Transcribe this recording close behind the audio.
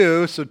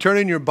So turn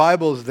in your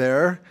Bibles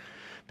there,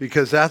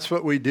 because that's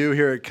what we do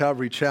here at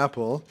Calvary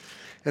Chapel.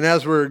 And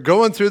as we're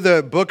going through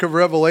the book of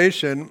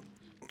Revelation,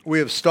 we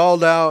have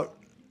stalled out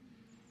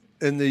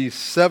in these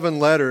 7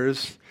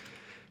 letters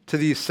to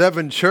these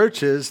 7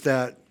 churches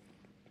that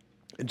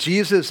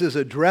Jesus is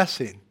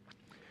addressing.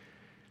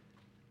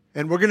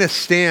 And we're going to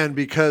stand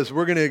because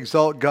we're going to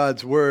exalt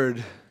God's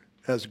word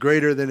as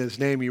greater than his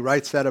name. He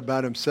writes that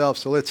about himself.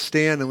 So let's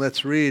stand and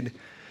let's read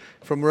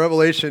from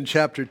Revelation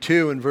chapter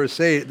 2 and verse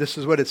 8. This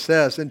is what it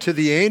says. And to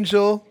the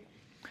angel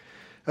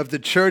of the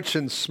church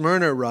in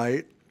Smyrna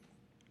write,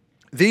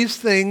 these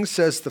things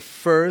says the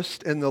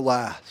first and the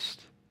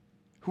last,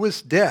 who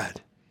is dead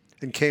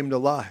and came to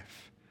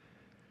life.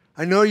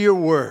 I know your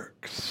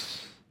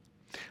works.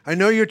 I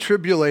know your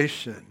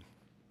tribulation.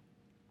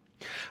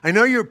 I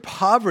know your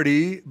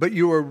poverty, but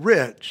you are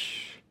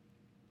rich.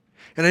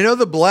 And I know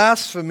the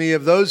blasphemy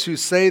of those who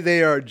say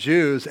they are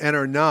Jews and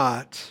are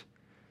not,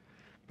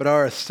 but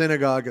are a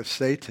synagogue of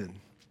Satan.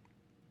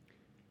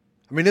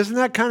 I mean, isn't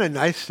that kind of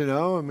nice to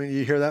know? I mean,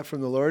 you hear that from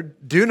the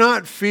Lord. Do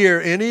not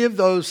fear any of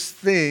those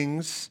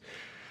things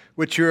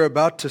which you're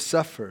about to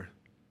suffer.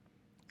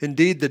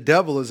 Indeed, the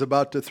devil is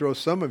about to throw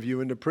some of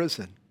you into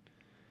prison,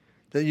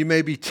 that you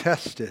may be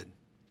tested.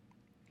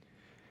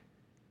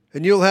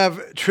 And you'll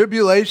have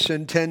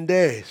tribulation 10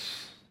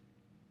 days.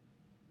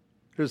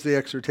 Here's the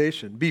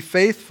exhortation. Be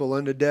faithful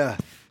unto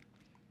death,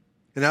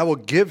 and I will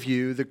give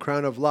you the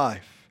crown of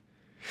life.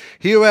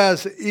 He who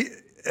has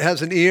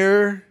an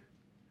ear,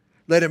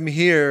 let him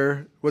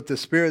hear what the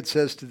Spirit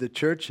says to the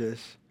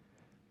churches.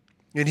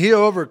 And he who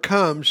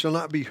overcomes shall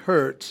not be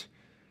hurt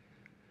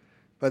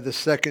by the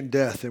second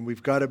death. And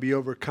we've got to be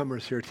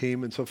overcomers here,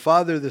 team. And so,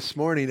 Father, this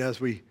morning, as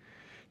we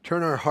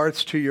turn our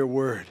hearts to your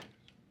word,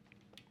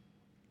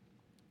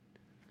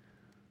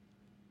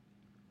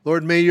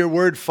 Lord, may your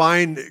word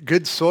find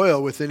good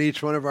soil within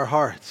each one of our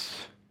hearts.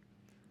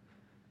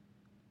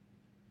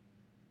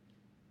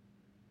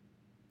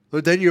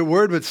 Lord, that your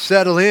word would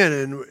settle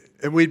in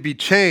and we'd be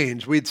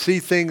changed. We'd see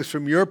things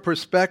from your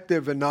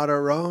perspective and not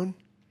our own.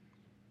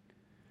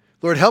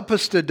 Lord, help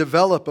us to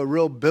develop a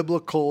real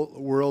biblical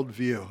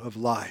worldview of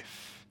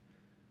life,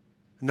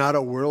 not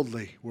a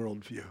worldly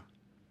worldview.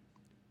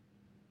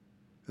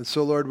 And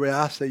so, Lord, we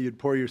ask that you'd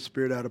pour your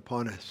Spirit out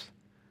upon us,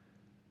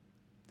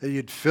 that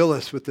you'd fill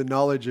us with the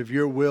knowledge of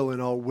your will and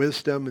all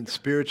wisdom and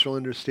spiritual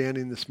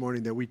understanding this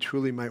morning, that we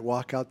truly might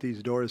walk out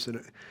these doors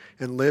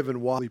and live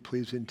and walk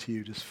pleasing to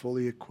you, just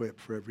fully equipped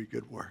for every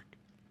good work.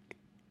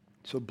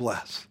 So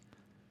bless,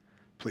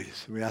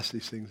 please. We ask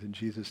these things in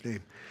Jesus'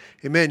 name.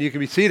 Amen. You can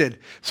be seated.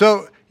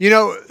 So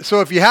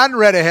if you hadn't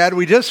read ahead,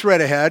 we just read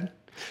ahead.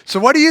 So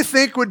what do you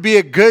think would be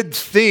a good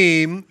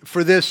theme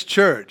for this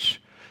church?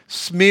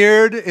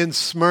 Smeared in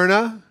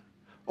Smyrna,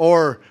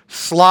 or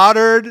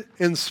slaughtered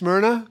in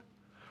Smyrna?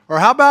 Or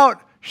how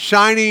about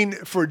shining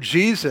for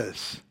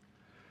Jesus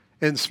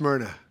in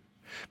Smyrna?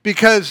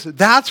 Because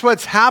that's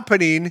what's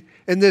happening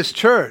in this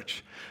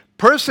church.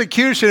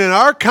 Persecution in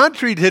our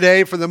country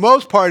today, for the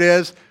most part,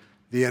 is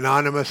the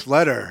anonymous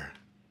letter,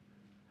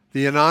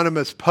 the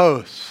anonymous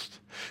post,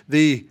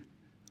 the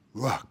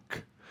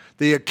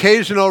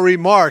occasional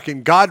remark,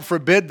 and God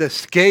forbid, the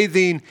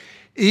scathing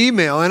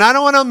email. And I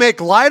don't want to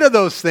make light of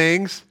those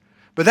things,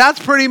 but that's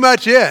pretty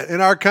much it in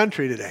our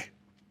country today,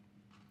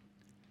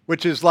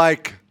 which is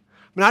like,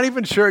 I'm not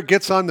even sure it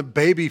gets on the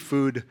baby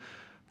food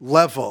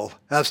level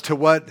as to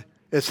what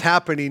is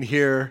happening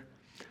here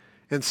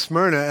in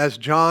Smyrna as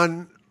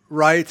John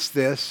writes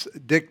this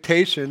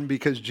dictation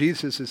because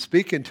Jesus is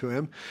speaking to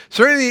him.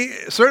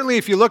 Certainly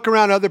if you look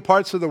around other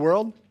parts of the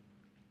world,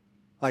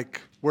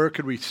 like where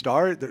could we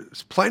start?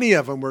 There's plenty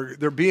of them where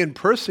they're being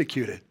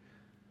persecuted.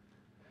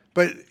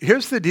 But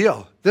here's the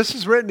deal. This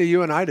is written to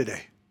you and I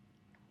today.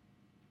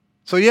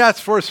 So yeah,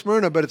 it's for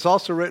Smyrna, but it's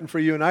also written for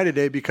you and I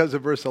today because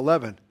of verse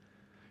 11.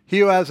 He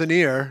who has an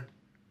ear,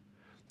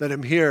 let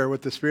him hear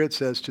what the Spirit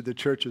says to the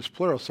churches,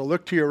 plural. So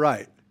look to your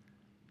right,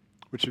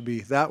 which would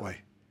be that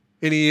way.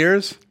 Any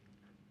ears?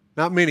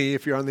 Not many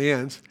if you're on the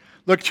ends.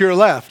 Look to your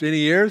left.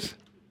 Any ears?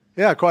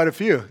 Yeah, quite a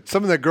few.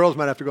 Some of the girls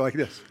might have to go like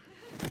this.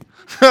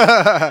 Do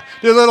a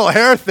little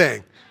hair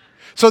thing.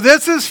 So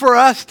this is for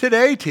us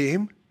today,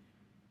 team,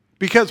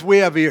 because we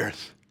have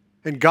ears.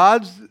 And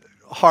God's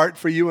heart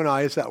for you and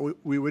I is that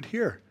we would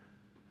hear,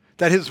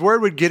 that his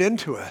word would get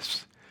into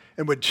us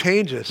and would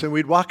change us, and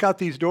we'd walk out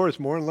these doors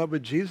more in love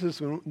with Jesus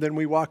than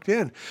we walked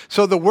in.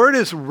 So the word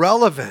is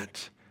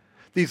relevant.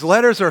 These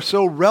letters are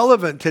so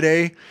relevant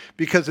today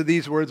because of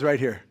these words right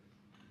here,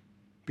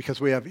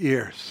 because we have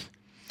ears.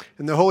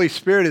 And the Holy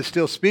Spirit is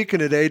still speaking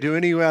today to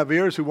any who have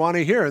ears who want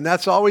to hear, and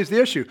that's always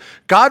the issue.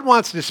 God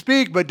wants to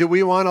speak, but do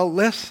we want to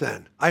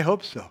listen? I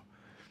hope so.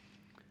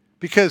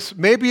 Because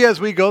maybe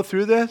as we go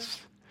through this,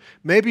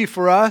 maybe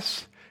for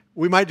us,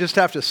 we might just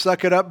have to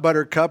suck it up,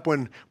 buttercup,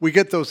 when we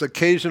get those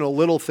occasional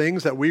little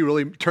things that we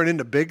really turn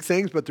into big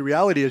things. But the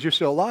reality is you're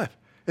still alive.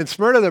 In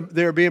Smyrna,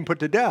 they're being put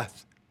to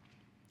death.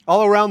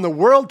 All around the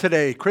world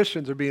today,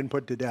 Christians are being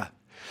put to death.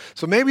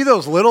 So maybe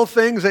those little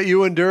things that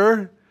you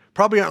endure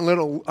probably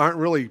aren't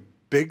really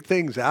big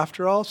things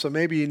after all, so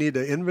maybe you need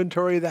to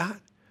inventory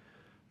that.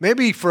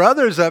 Maybe for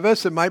others of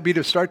us, it might be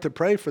to start to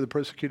pray for the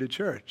persecuted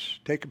church.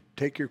 Take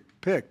your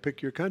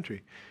pick your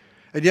country.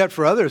 And yet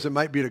for others, it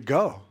might be to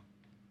go.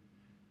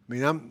 I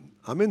mean,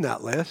 I'm in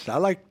that list. I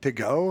like to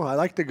go. I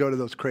like to go to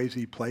those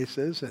crazy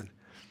places.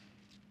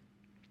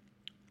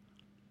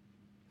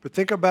 But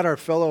think about our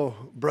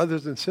fellow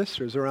brothers and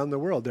sisters around the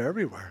world. They're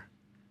everywhere.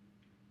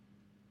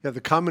 You have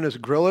the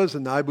communist guerrillas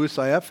in the Abu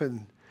Sayyaf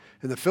in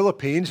the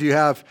Philippines. You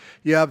have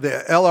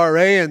the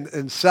LRA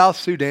in South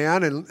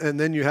Sudan, and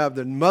then you have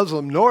the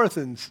Muslim North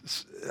and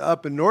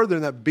up in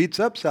northern that beats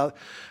up South.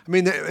 I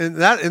mean, and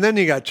then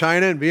you got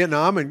China and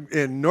Vietnam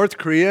and North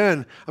Korea,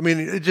 and I mean,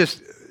 it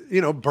just,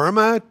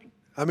 Burma.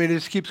 I mean, it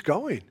just keeps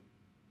going.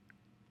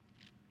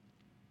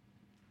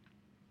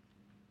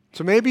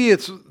 So maybe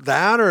it's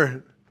that,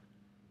 or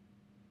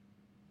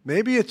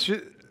maybe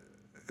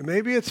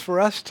it's for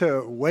us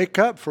to wake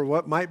up for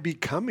what might be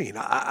coming.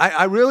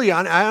 I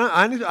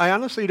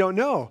honestly don't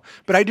know.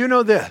 But I do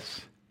know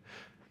this.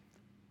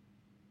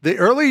 The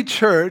early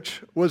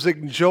church was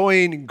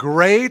enjoying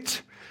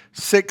great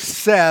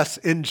success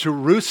in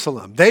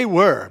Jerusalem. They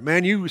were.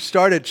 Man, you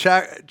started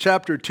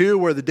chapter 2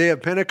 where the day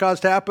of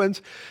Pentecost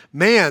happens.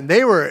 Man,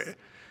 they were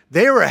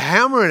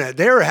hammering it.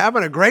 They were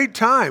having a great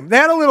time. They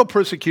had a little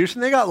persecution.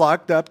 They got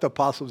locked up. The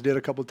apostles did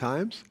a couple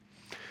times.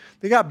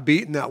 They got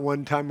beaten that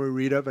one time we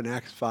read of in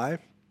Acts 5.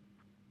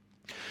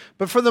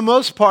 But for the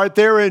most part,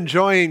 they were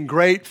enjoying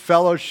great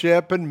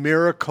fellowship and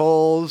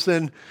miracles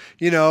and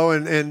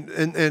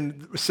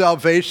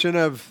salvation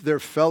of their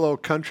fellow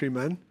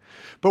countrymen.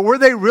 But were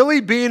they really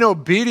being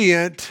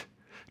obedient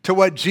to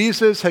what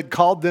Jesus had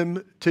called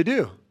them to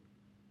do?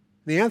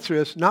 The answer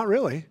is not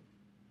really.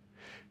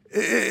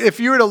 If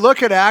you were to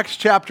look at Acts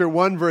chapter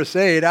 1, verse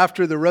 8,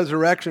 after the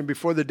resurrection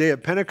before the day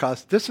of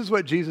Pentecost, this is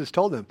what Jesus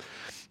told them.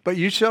 But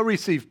you shall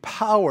receive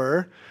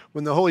power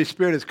when the Holy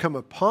Spirit has come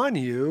upon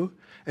you,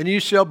 and you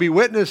shall be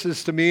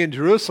witnesses to me in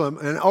Jerusalem.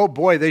 And oh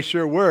boy, they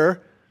sure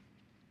were.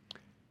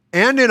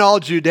 And in all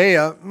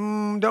Judea,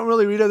 don't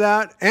really read of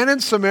that. And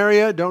in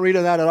Samaria, don't read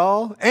of that at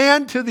all.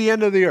 And to the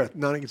end of the earth,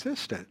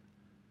 non-existent.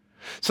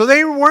 So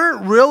they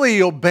weren't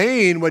really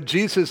obeying what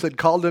Jesus had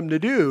called them to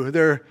do.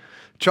 Their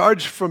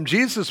charge from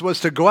Jesus was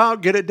to go out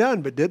and get it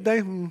done. But did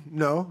they?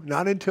 No,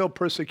 not until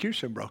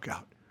persecution broke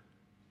out.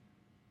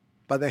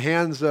 By the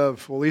hands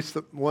of, well, at least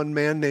one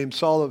man named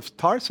Saul of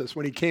Tarsus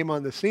when he came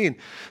on the scene.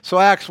 So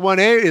Acts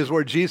 1:8 is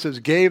where Jesus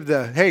gave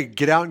hey,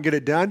 get out and get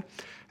it done.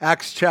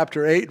 Acts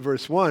chapter 8,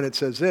 verse 1, it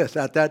says this,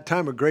 at that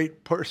time a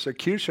great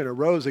persecution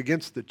arose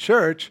against the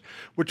church,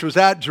 which was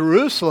at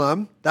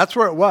Jerusalem. That's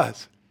where it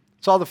was.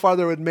 It's all the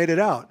farther it had made it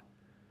out.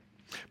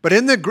 But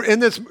in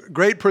this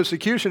great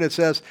persecution, it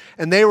says,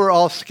 and they were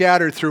all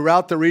scattered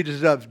throughout the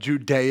regions of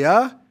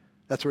Judea.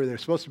 That's where they're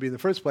supposed to be in the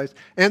first place.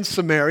 And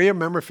Samaria.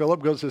 Remember,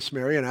 Philip goes to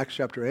Samaria in Acts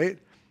chapter 8.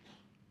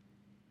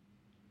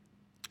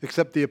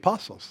 Except the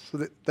apostles.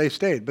 So they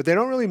stayed. But they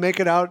don't really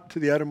make it out to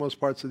the uttermost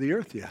parts of the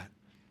earth yet.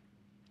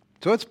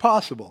 So it's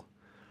possible.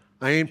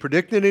 I ain't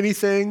predicting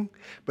anything,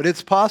 but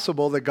it's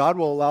possible that God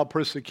will allow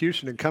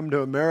persecution and come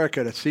to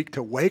America to seek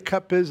to wake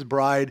up his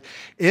bride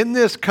in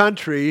this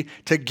country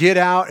to get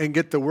out and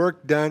get the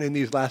work done in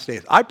these last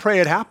days. I pray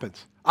it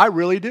happens. I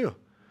really do.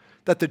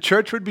 That the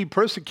church would be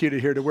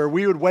persecuted here to where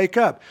we would wake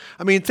up.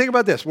 I mean, think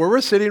about this. Where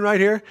we're sitting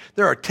right here,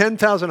 there are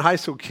 10,000 high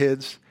school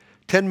kids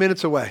 10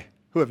 minutes away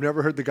who have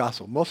never heard the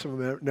gospel. Most of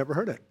them have never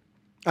heard it.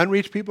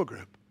 Unreached people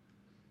group.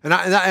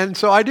 And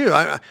so I do.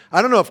 I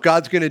don't know if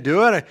God's going to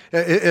do it.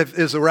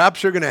 Is the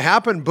rapture going to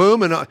happen?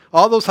 Boom. And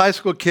all those high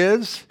school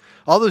kids,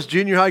 all those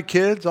junior high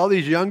kids, all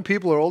these young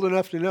people are old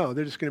enough to know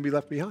they're just going to be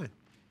left behind.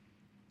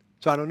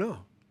 So I don't know.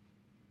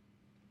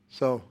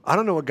 So I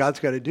don't know what God's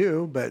got to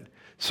do, but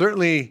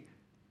certainly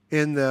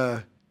in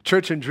the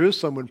church in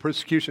Jerusalem, when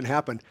persecution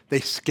happened,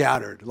 they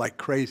scattered like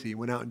crazy,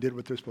 went out and did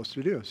what they're supposed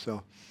to do.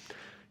 So,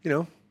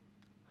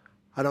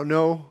 I don't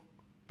know,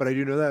 but I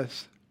do know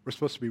this. We're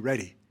supposed to be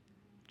ready.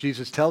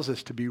 Jesus tells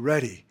us to be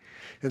ready.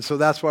 And so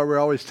that's why we're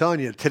always telling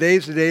you,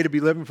 today's the day to be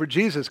living for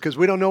Jesus because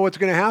we don't know what's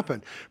going to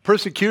happen.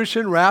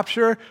 Persecution,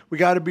 rapture, we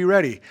got to be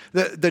ready.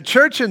 The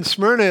church in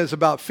Smyrna is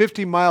about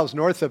 50 miles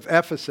north of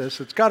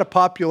Ephesus. It's got a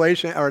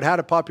population, or it had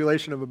a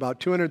population of about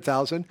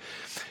 200,000.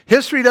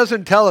 History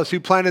doesn't tell us who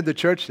planted the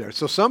church there,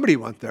 so somebody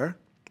went there.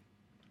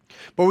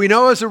 But we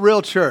know it's a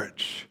real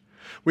church.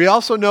 We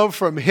also know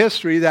from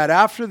history that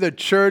after the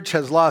church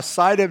has lost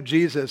sight of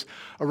Jesus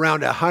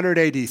around 100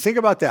 AD. Think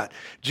about that.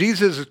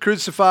 Jesus is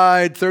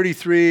crucified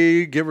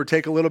 33, give or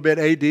take a little bit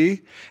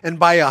AD. And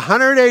by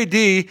 100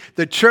 AD,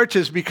 the church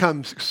has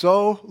become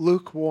so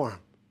lukewarm.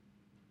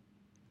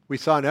 We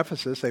saw in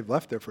Ephesus, they've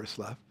left their first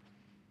love.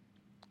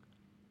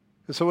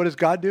 And so what does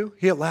God do?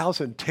 He allows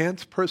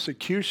intense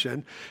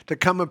persecution to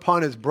come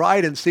upon his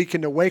bride and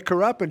seeking to wake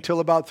her up until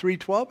about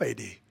 312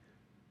 AD.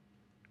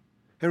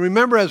 And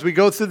remember, as we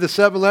go through the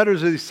 7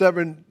 letters of these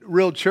 7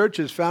 real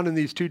churches found in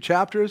these 2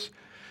 chapters,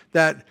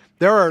 that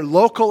there are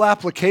local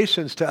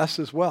applications to us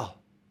as well.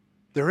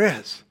 There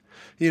is.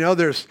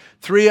 There's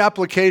 3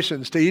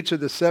 applications to each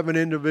of the 7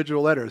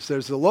 individual letters.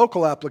 There's the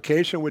local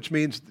application, which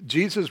means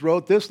Jesus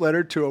wrote this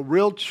letter to a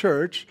real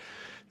church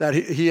that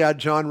he had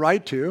John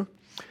write to.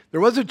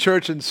 There was a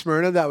church in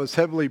Smyrna that was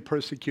heavily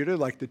persecuted,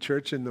 like the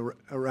church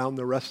around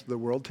the rest of the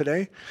world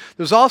today.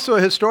 There's also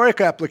a historic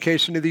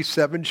application to these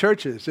 7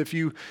 churches. If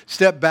you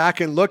step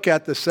back and look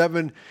at the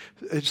 7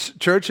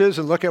 churches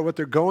and look at what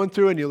they're going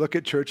through, and you look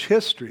at church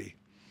history.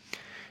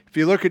 If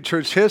you look at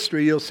church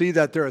history, you'll see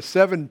that there are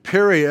 7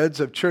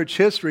 periods of church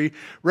history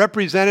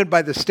represented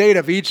by the state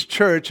of each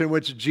church in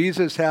which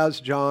Jesus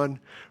has John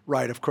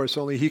write. Of course,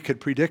 only he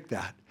could predict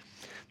that.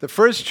 The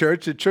first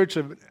church, the church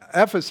of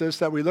Ephesus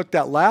that we looked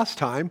at last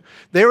time,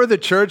 they were the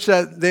church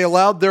that they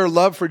allowed their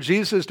love for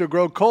Jesus to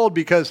grow cold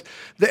because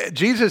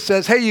Jesus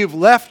says, hey, you've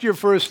left your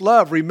first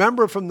love.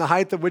 Remember from the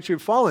height of which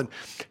you've fallen.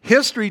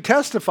 History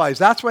testifies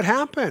that's what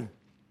happened.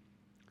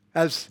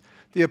 As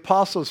the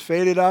apostles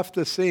faded off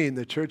the scene,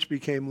 the church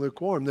became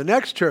lukewarm. The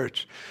next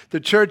church,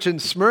 the church in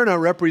Smyrna,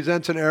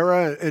 represents an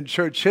era in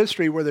church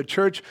history where the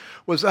church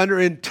was under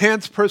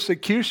intense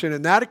persecution,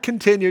 and that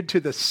continued to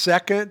the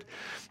 2nd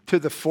to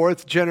the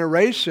 4th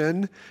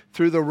generation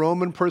through the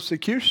Roman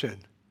persecution.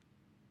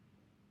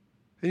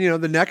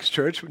 And the next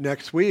church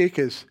next week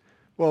is,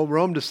 well,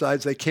 Rome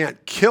decides they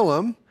can't kill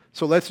them,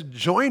 so let's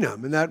join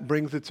them, and that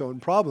brings its own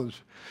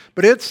problems.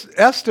 But it's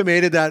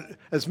estimated that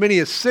as many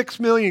as 6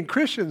 million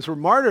Christians were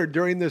martyred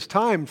during this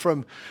time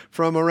from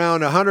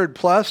around 100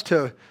 plus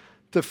to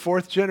the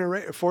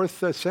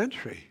 4th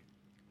century.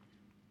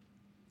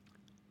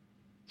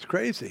 It's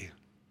crazy.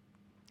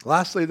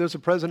 Lastly, there's a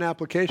present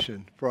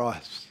application for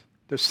us.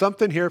 There's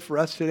something here for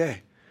us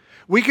today.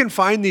 We can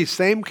find these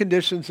same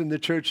conditions in the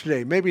church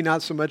today. Maybe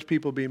not so much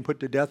people being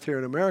put to death here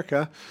in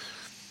America,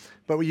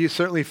 but you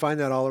certainly find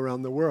that all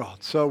around the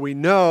world. So we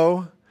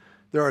know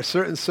there are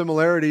certain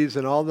similarities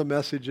in all the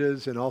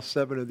messages in all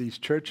 7 of these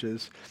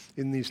churches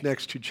in these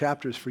next 2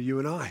 chapters for you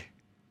and I.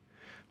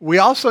 We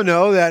also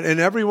know that in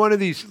every one of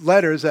these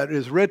letters that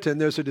is written,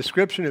 there's a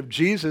description of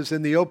Jesus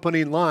in the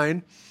opening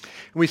line.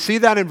 We see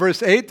that in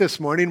verse 8 this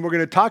morning. We're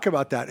going to talk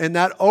about that. And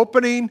that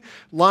opening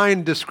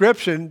line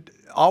description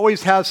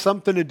always has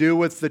something to do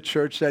with the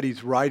church that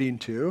he's writing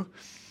to.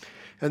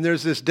 And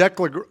there's this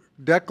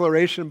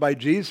declaration by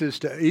Jesus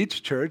to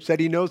each church that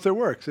he knows their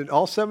works. And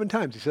all 7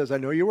 times he says, I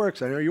know your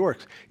works, I know your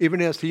works.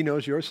 Even as he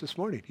knows yours this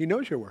morning. He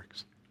knows your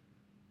works.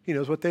 He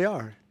knows what they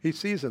are. He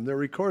sees them. They're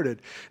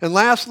recorded. And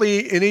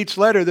lastly, in each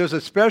letter, there's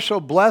a special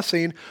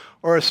blessing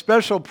or a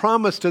special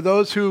promise to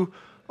those who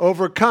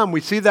overcome.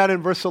 We see that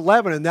in verse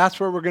 11, and that's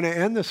where we're going to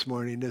end this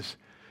morning.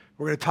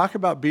 We're going to talk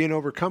about being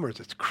overcomers.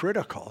 It's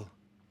critical.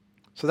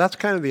 So that's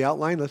kind of the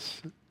outline.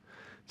 It's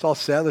all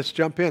set. Let's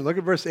jump in. Look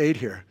at verse 8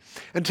 here.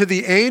 And to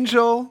the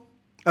angel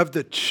of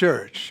the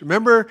church.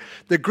 Remember,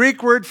 the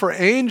Greek word for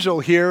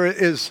angel here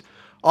is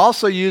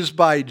also used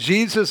by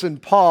Jesus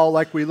and Paul,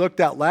 like we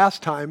looked at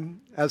last time,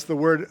 as the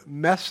word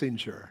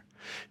messenger.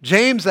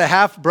 James, the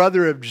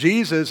half-brother of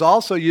Jesus,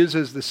 also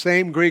uses the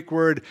same Greek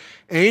word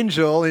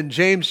angel. In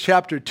James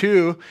chapter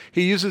 2,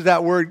 he uses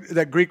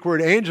that Greek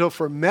word angel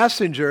for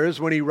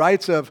messengers when he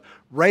writes of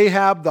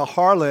Rahab the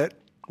harlot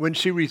when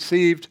she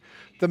received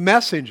the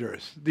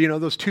messengers,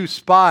 those 2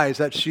 spies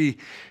that she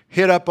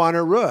hid up on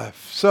her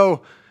roof.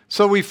 So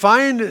we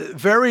find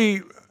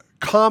very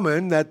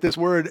common that this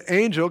word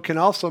angel can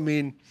also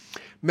mean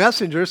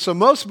messenger. So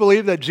most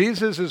believe that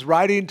Jesus is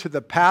writing to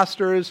the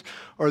pastors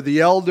or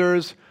the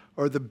elders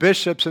or the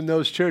bishops in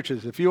those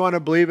churches. If you want to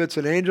believe it's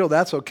an angel,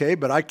 that's okay,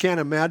 but I can't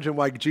imagine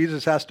why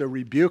Jesus has to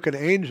rebuke an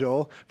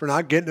angel for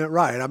not getting it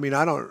right. I mean,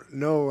 I don't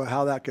know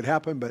how that could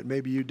happen, but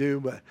maybe you do.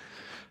 But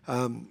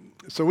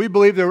so we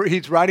believe that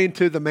he's writing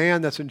to the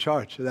man that's in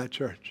charge of that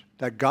church,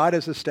 that God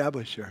has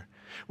established here.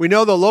 We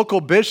know the local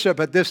bishop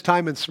at this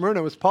time in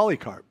Smyrna was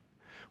Polycarp.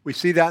 We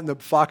see that in the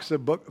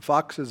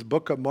Fox's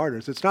Book of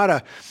Martyrs. It's not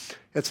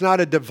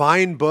a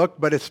divine book,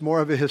 but it's more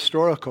of a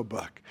historical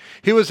book.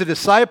 He was a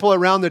disciple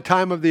around the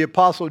time of the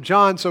Apostle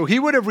John, so he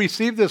would have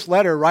received this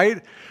letter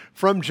right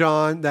from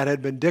John that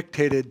had been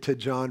dictated to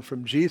John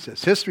from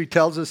Jesus. History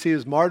tells us he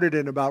was martyred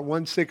in about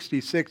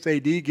 166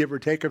 AD, give or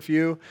take a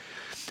few.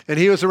 And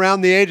he was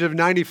around the age of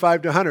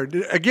 95 to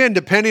 100. Again,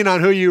 depending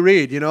on who you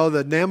read,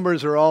 the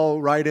numbers are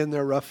all right in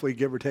there roughly,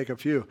 give or take a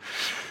few.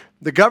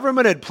 The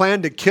government had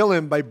planned to kill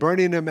him by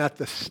burning him at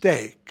the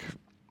stake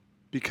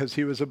because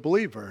he was a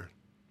believer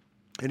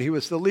and he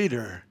was the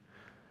leader.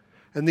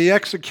 And the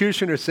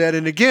executioner said,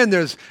 and again,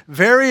 there's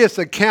various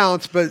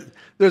accounts, but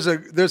there's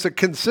a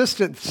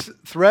consistent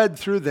thread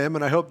through them,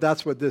 and I hope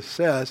that's what this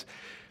says.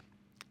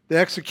 The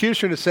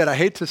executioner said, I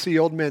hate to see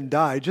old men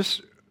die.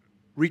 Just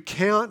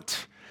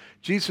recount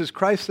Jesus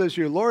Christ as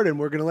your Lord, and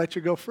we're going to let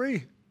you go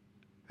free.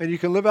 And you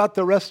can live out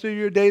the rest of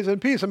your days in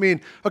peace. I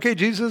mean, okay,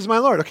 Jesus is my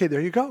Lord. Okay,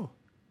 there you go.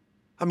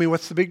 I mean,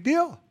 what's the big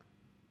deal?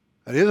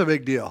 That is a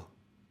big deal.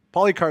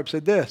 Polycarp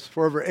said this,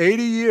 for over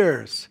 80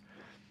 years,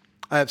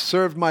 I have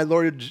served my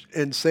Lord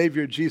and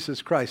Savior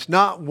Jesus Christ.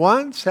 Not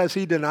once has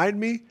he denied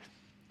me.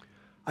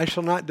 I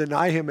shall not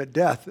deny him at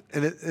death.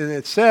 And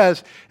it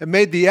says, it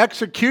made the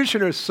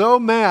executioner so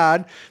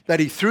mad that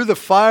he threw the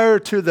fire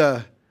to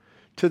the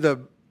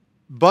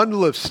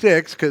bundle of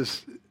sticks,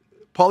 because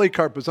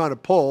Polycarp was on a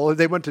pole.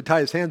 They went to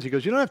tie his hands. He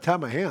goes, you don't have to tie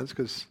my hands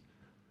because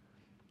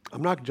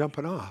I'm not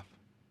jumping off.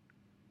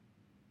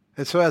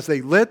 And so as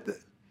they lit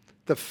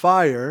the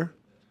fire,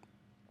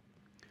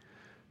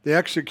 the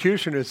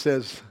executioner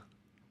says,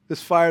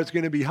 this fire is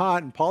going to be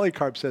hot. And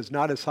Polycarp says,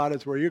 not as hot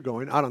as where you're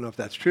going. I don't know if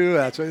that's true.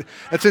 That's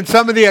in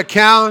some of the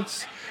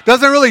accounts.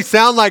 Doesn't really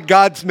sound like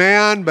God's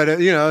man, but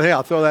hey,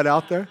 I'll throw that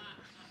out there.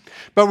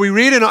 But we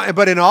read in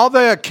all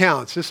the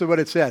accounts, this is what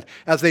it said.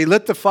 As they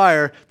lit the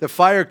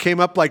fire came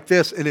up like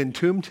this and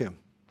entombed him.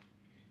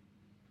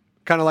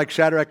 Kind of like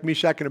Shadrach,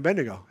 Meshach, and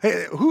Abednego.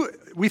 Hey,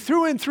 we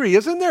threw in 3.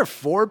 Isn't there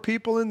 4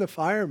 people in the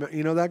fire?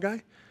 You know that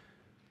guy?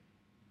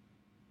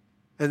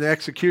 And the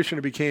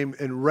executioner became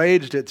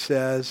enraged, it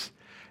says,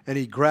 and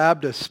he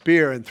grabbed a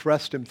spear and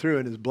thrust him through,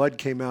 and his blood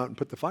came out and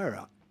put the fire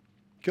out.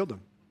 Killed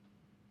him.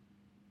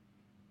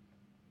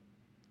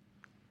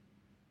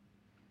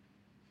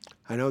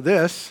 I know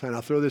this, and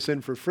I'll throw this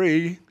in for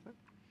free.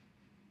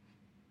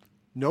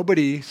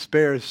 Nobody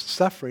spares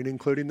suffering,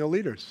 including the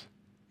leaders.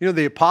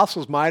 The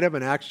apostles might have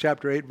in Acts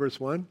chapter 8, verse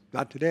 1.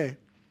 Not today.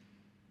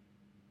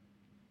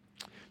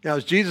 Now,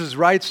 as Jesus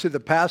writes to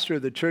the pastor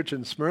of the church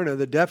in Smyrna,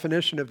 the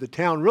definition of the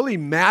town really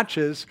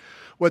matches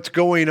what's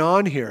going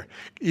on here.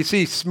 You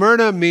see,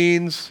 Smyrna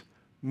means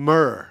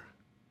myrrh.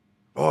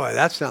 Boy,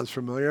 that sounds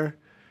familiar.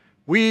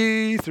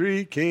 We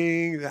 3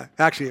 kings.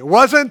 Actually, it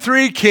wasn't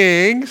 3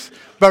 kings,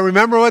 but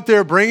remember what they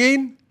were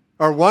bringing?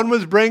 Or one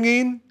was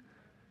bringing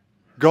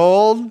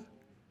gold,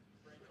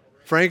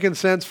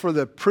 frankincense for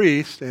the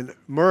priest, and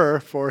myrrh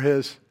for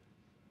his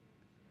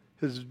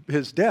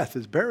death,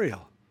 his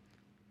burial.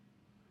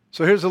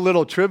 So here's a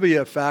little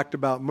trivia fact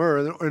about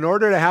myrrh. In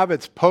order to have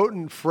its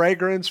potent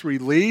fragrance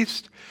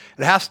released,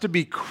 it has to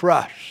be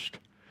crushed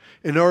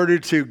in order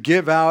to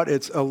give out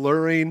its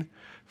alluring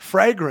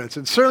fragrance.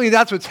 And certainly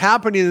that's what's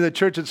happening in the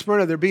church at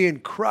Smyrna. They're being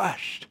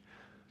crushed.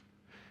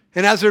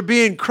 And as they're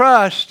being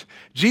crushed,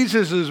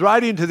 Jesus is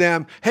writing to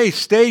them, hey,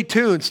 stay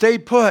tuned, stay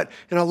put,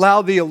 and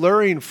allow the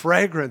alluring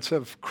fragrance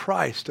of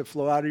Christ to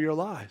flow out of your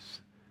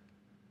lives.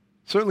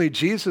 Certainly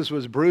Jesus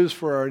was bruised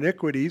for our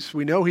iniquities.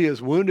 We know he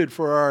is wounded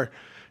for our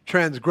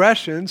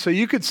transgression. So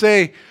you could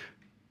say,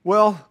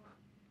 well,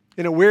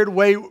 in a weird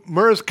way,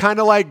 myrrh is kind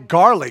of like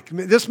garlic.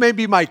 This may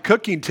be my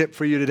cooking tip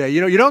for you today.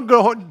 You don't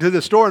go to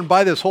the store and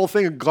buy this whole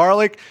thing of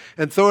garlic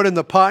and throw it in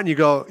the pot and you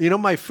go,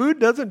 my food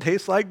doesn't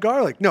taste like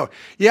garlic. No,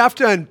 you have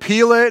to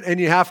unpeel it and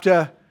you have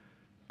to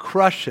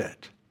crush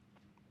it.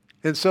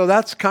 And so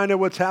that's kind of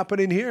what's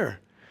happening here.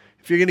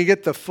 If you're going to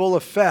get the full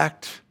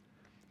effect,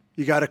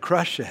 you got to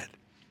crush it.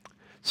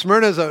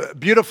 Smyrna is a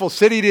beautiful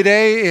city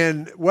today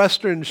in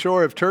western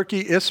shore of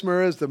Turkey.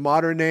 Izmir is the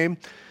modern name.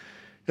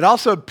 It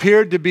also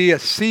appeared to be a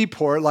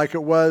seaport like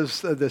it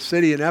was the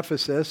city in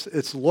Ephesus.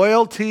 Its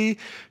loyalty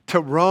to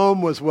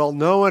Rome was well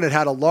known. It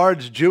had a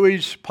large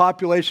Jewish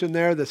population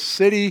there. The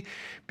city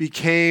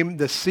became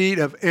the seat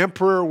of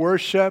emperor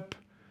worship.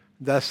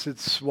 Thus,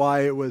 it's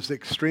why it was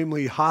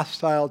extremely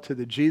hostile to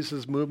the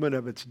Jesus movement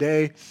of its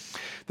day.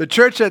 The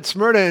church at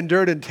Smyrna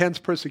endured intense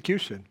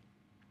persecution.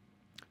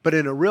 But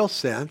in a real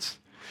sense,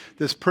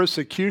 this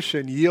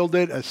persecution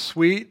yielded a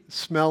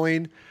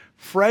sweet-smelling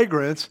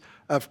fragrance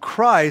of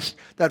Christ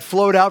that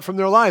flowed out from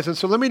their lives. And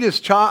so let me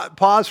just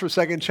pause for a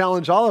second and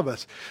challenge all of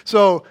us.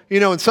 So,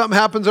 when something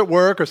happens at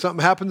work or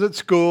something happens at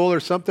school or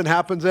something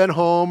happens at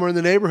home or in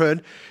the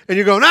neighborhood, and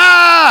you're going,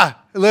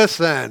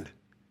 listen,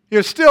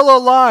 you're still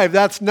alive.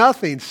 That's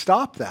nothing.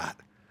 Stop that.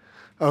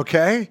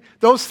 Okay?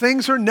 Those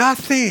things are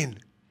nothing.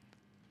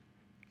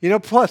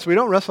 Plus, we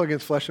don't wrestle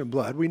against flesh and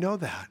blood. We know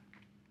that.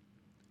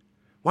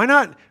 Why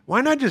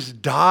not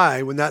just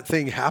die when that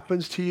thing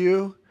happens to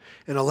you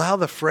and allow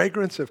the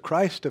fragrance of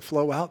Christ to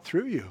flow out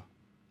through you?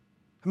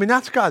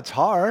 That's God's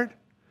heart.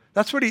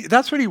 That's what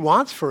he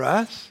wants for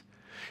us.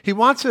 He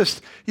wants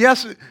us,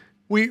 yes,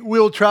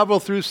 we'll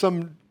travel through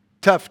some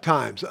tough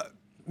times,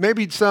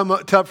 maybe some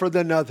tougher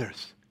than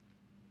others.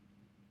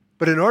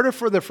 But in order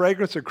for the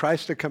fragrance of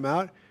Christ to come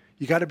out,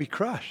 you got to be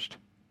crushed.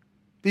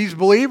 These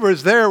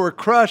believers there were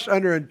crushed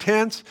under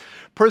intense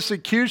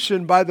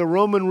persecution by the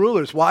Roman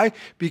rulers. Why?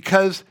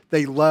 Because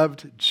they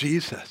loved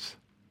Jesus.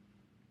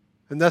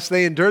 And thus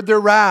they endured their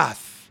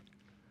wrath.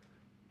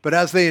 But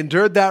as they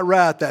endured that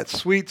wrath, that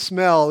sweet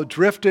smell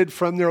drifted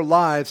from their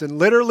lives and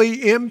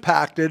literally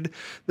impacted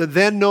the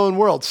then known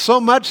world.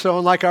 So much so,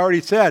 and like I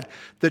already said,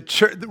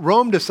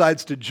 Rome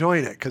decides to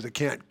join it because it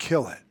can't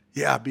kill it.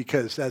 Yeah,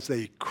 because as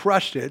they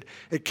crushed it,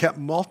 it kept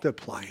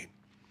multiplying.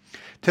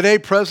 Today,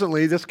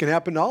 presently, this can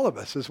happen to all of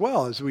us as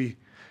well as we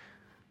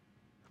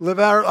live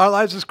our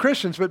lives as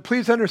Christians. But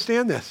please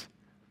understand this.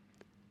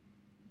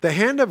 The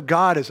hand of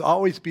God is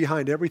always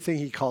behind everything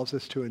he calls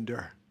us to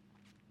endure.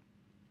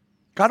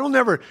 God will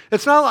never,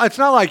 it's not like, it's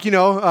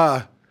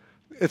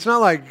not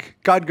like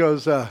God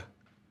goes,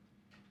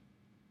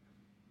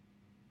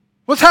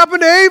 what's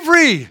happened to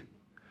Avery?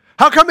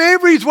 How come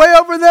Avery's way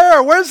over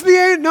there? Where's the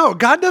angel? No,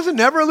 God doesn't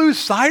ever lose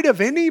sight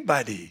of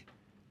anybody.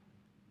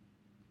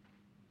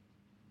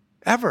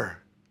 Ever.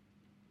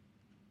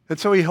 And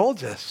so he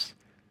holds us.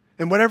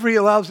 And whatever he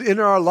allows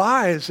into our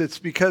lives, it's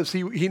because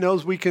he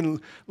knows we can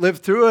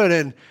live through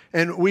it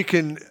and we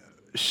can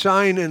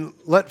shine and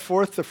let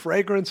forth the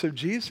fragrance of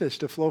Jesus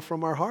to flow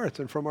from our hearts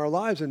and from our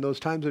lives in those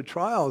times of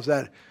trials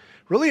that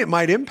really it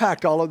might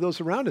impact all of those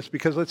around us,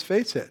 because let's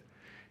face it,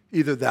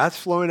 either that's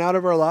flowing out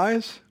of our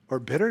lives or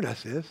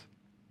bitterness is.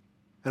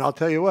 And I'll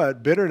tell you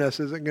what, bitterness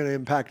isn't going to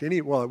impact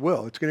it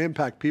will. It's going to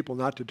impact people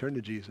not to turn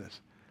to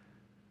Jesus.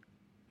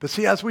 But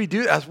see, as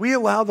we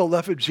allow the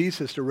love of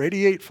Jesus to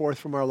radiate forth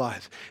from our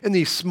lives in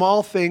these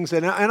small things,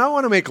 and I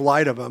want to make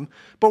light of them,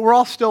 but we're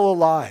all still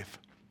alive.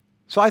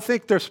 So I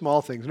think they're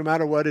small things, no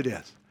matter what it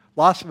is.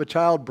 Loss of a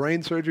child,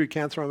 brain surgery,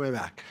 cancer on my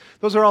back.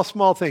 Those are all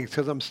small things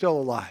because I'm still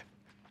alive.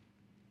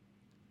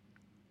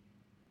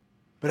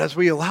 But as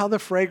we allow the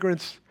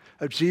fragrance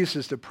of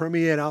Jesus to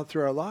permeate out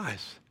through our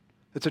lives,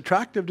 it's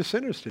attractive to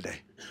sinners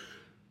today.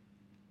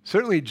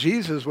 Certainly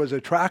Jesus was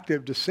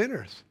attractive to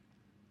sinners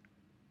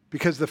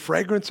because the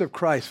fragrance of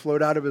Christ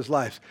flowed out of his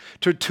life.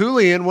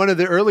 Tertullian, one of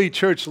the early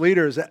church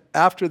leaders,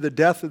 after the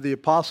death of the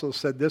apostles,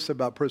 said this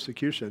about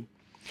persecution.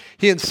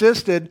 He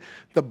insisted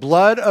the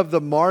blood of the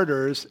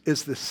martyrs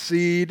is the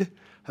seed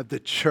of the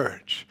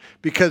church,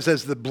 because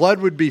as the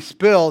blood would be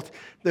spilled,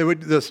 what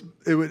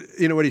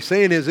he's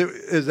saying is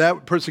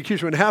that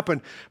persecution would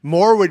happen,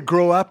 more would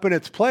grow up in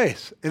its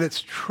place. And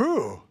it's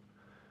true.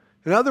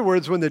 In other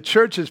words, when the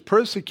church is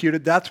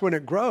persecuted, that's when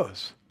it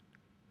grows.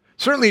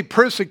 Certainly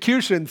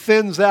persecution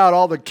thins out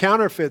all the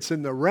counterfeits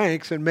in the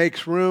ranks and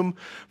makes room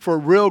for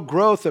real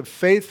growth of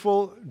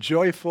faithful,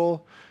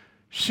 joyful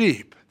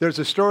sheep. There's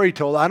a story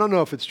told, I don't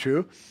know if it's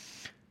true,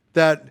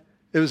 that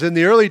it was in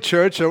the early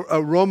church,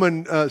 a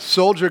Roman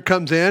soldier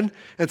comes in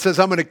and says,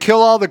 I'm going to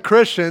kill all the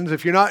Christians.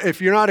 If you're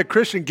not a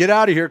Christian, get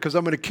out of here because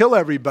I'm going to kill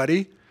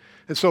everybody.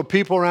 And so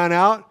people ran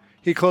out.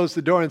 He closed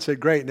the door and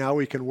said, great, now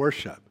we can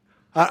worship.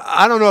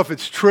 I don't know if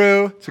it's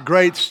true. It's a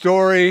great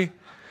story.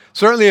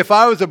 Certainly if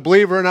I was a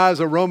believer and I was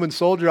a Roman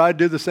soldier, I'd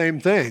do the same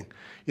thing.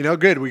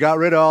 Good, we got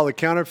rid of all the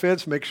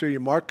counterfeits. Make sure you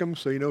mark them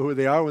so you know who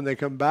they are when they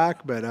come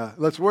back. But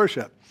let's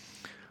worship.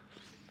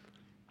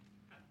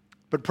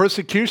 But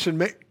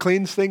persecution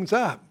cleans things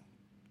up.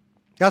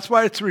 That's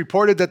why it's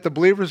reported that the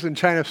believers in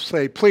China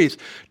say, please,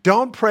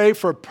 don't pray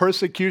for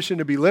persecution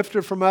to be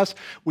lifted from us.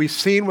 We've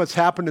seen what's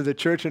happened to the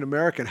church in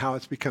America and how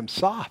it's become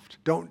soft.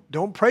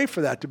 Don't pray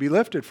for that to be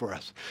lifted for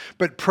us.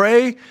 But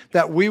pray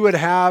that we would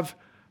have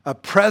a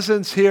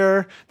presence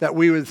here, that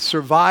we would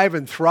survive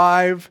and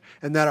thrive,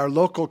 and that our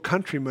local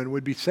countrymen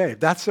would be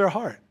saved. That's their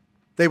heart.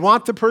 They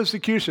want the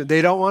persecution.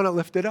 They don't want it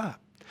lifted up.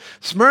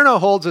 Smyrna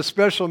holds a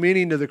special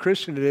meaning to the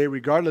Christian today,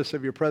 regardless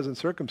of your present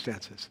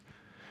circumstances,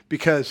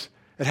 because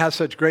it has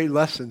such great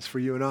lessons for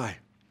you and I.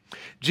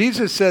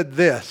 Jesus said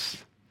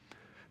this,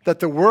 that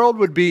the world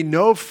would be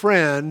no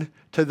friend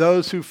to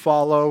those who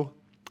follow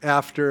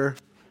after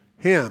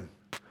him.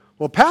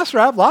 Well, Pastor,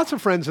 I have lots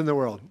of friends in the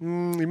world.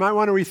 You might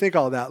want to rethink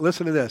all that.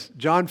 Listen to this.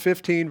 John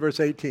 15, verse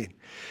 18.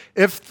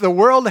 If the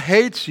world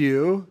hates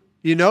you,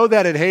 you know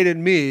that it hated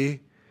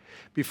me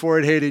before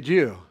it hated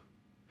you.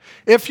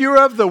 If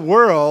you're of the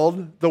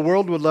world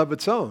would love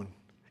its own.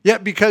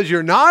 Yet because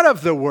you're not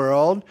of the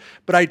world,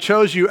 but I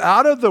chose you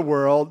out of the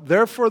world,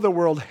 therefore the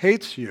world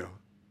hates you.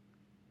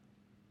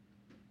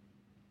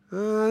 They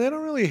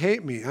don't really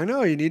hate me. I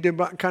know, you need to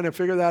kind of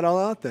figure that all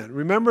out then.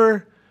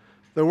 Remember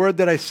the word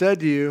that I said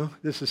to you,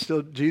 this is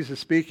still Jesus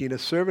speaking, a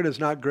servant is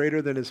not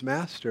greater than his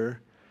master.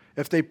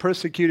 If they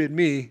persecuted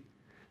me,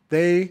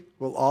 they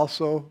will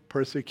also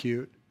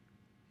persecute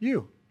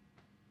you.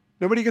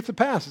 Nobody gets a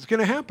pass. It's going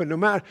to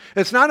happen.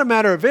 It's not a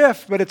matter of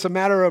if, but it's a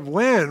matter of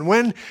when.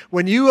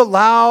 When you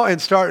allow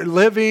and start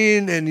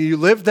living and you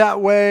live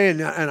that way,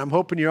 and I'm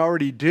hoping you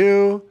already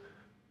do,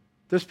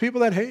 there's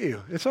people that hate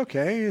you. It's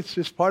okay. It's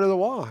just part of the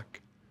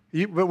walk.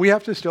 But we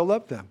have to still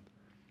love them.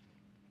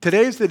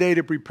 Today's the day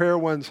to prepare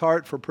one's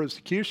heart for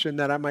persecution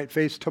that I might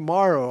face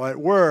tomorrow at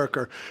work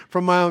or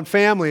from my own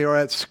family or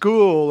at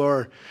school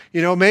or,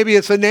 maybe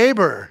it's a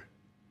neighbor.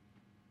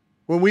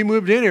 When we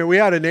moved in here, we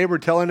had a neighbor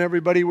telling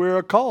everybody we were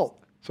a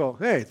cult. So,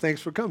 hey,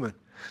 thanks for coming.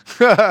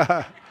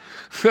 Her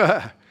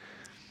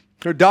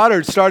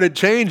daughter started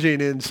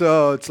changing, and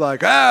so it's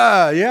like,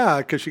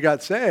 because she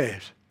got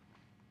saved.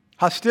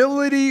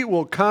 Hostility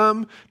will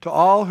come to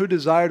all who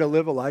desire to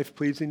live a life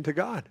pleasing to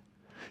God.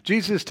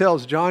 Jesus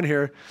tells John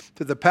here,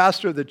 to the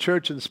pastor of the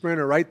church in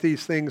Smyrna, write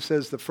these things,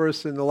 says the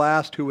first and the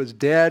last, who was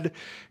dead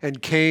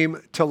and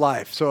came to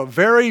life. So a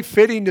very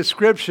fitting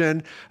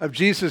description of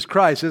Jesus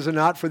Christ, is it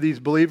not, for these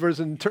believers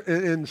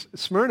in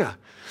Smyrna?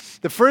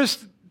 The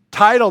first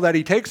title that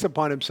he takes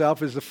upon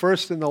himself is the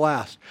first and the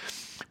last.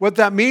 What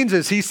that means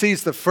is he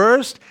sees the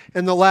first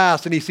and the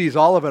last, and he sees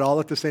all of it all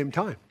at the same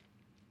time.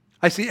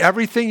 I see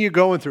everything you're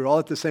going through all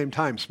at the same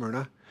time,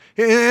 Smyrna.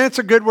 And it's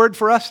a good word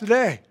for us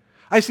today.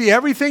 I see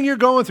everything you're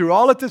going through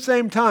all at the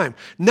same time.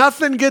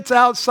 Nothing gets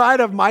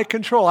outside of my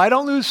control. I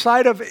don't lose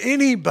sight of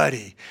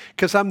anybody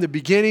because I'm the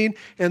beginning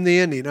and the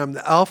ending. I'm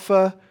the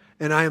Alpha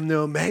and I am the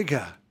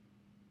Omega.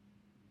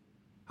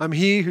 I'm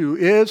He who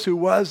is, who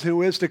was,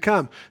 who is to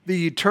come.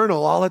 The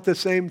eternal all at the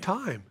same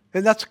time.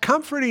 And that's a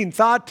comforting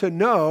thought to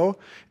know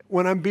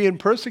when I'm being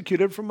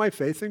persecuted for my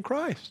faith in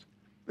Christ.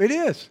 It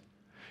is.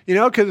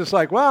 Because it's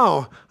like,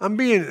 wow, I'm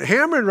being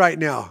hammered right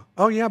now.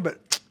 Oh yeah,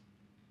 but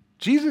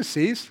Jesus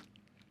sees.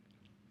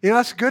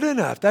 That's good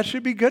enough. That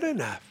should be good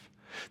enough.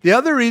 The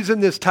other reason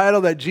this title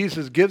that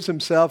Jesus gives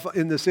himself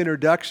in this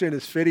introduction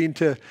is fitting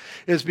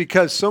is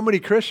because so many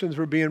Christians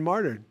were being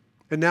martyred.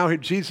 And now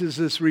Jesus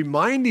is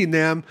reminding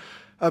them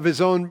of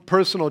his own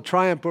personal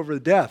triumph over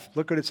death.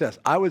 Look what it says.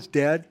 I was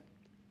dead,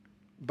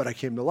 but I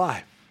came to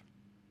life.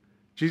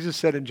 Jesus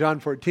said in John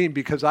 14,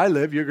 because I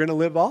live, you're going to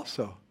live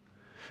also.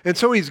 And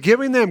so he's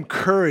giving them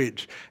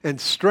courage and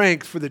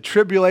strength for the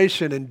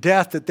tribulation and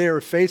death that they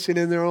were facing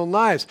in their own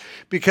lives,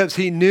 because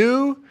he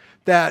knew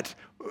that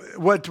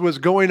what was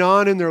going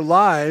on in their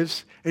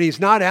lives, and he's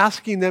not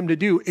asking them to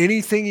do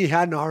anything he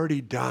hadn't already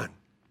done.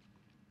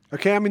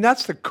 Okay,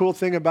 that's the cool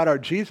thing about our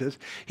Jesus.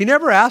 He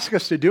never asks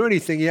us to do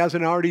anything he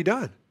hasn't already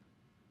done.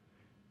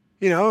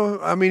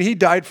 He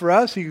died for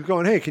us. He's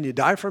going, hey, can you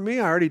die for me?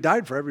 I already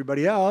died for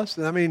everybody else.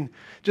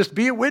 Just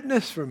be a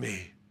witness for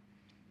me.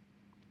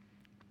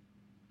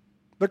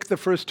 Look at the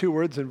first two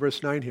words in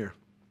verse 9 here.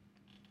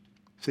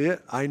 See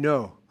it? I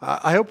know.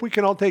 I hope we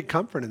can all take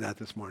comfort in that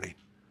this morning.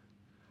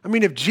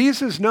 If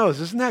Jesus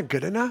knows, isn't that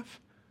good enough?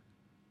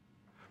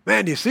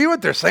 Man, do you see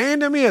what they're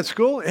saying to me at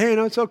school? Hey,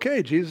 it's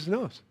okay. Jesus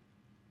knows.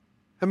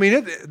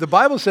 The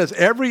Bible says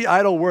every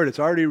idle word, it's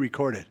already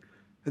recorded.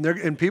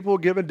 And people will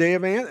give a day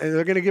of answer, and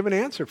they're going to give an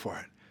answer for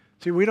it.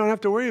 See, we don't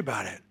have to worry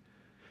about it.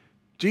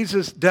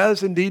 Jesus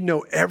does indeed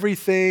know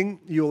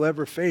everything you'll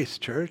ever face,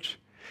 church.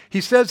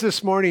 He says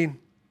this morning,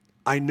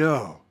 I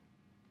know.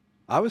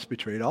 I was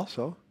betrayed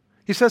also.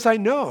 He says, I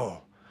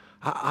know.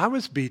 I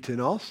was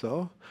beaten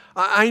also.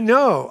 I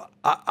know.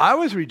 I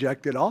was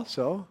rejected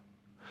also.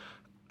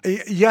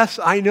 Yes,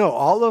 I know.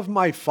 All of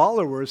my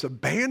followers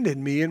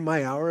abandoned me in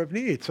my hour of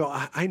need. So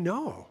I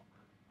know.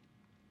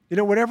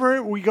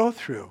 Whatever we go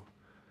through,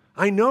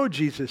 I know,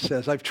 Jesus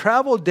says. I've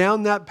traveled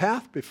down that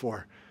path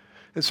before.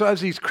 And so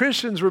as these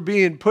Christians were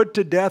being put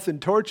to death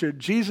and tortured,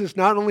 Jesus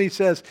not only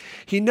says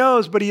he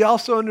knows, but he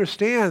also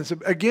understands,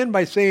 again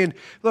by saying,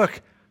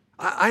 look,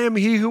 I am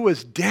he who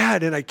was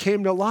dead and I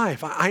came to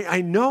life.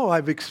 I know,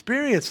 I've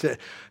experienced it.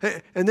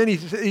 And then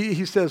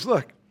he says,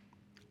 look,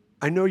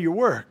 I know your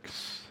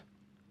works.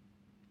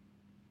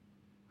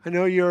 I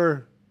know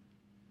your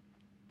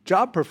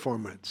job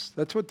performance.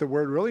 That's what the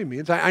word really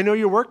means. I know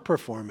your work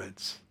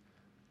performance.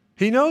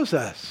 He knows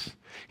us.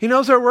 He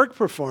knows our work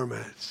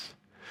performance.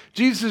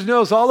 Jesus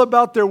knows all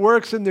about their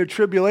works and their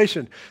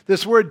tribulation.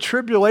 This word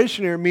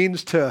tribulation here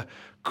means to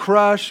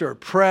crush or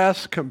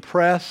press,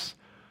 compress,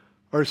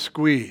 or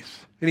squeeze.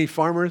 Any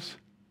farmers?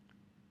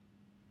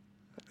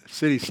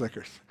 City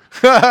slickers.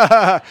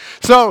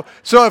 So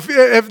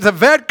if the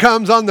vet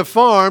comes on the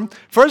farm,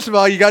 first of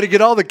all, you got to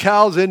get all the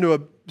cows into a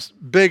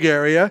big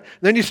area.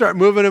 Then you start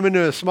moving them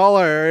into a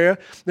smaller area.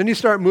 Then you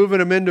start moving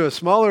them into a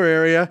smaller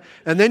area.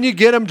 And then you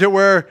get them to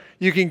where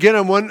you can get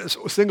them one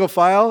single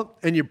file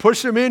and you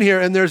push them in here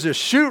and there's a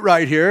chute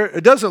right here.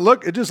 It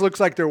just looks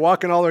like they're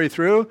walking all the way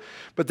through,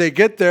 but they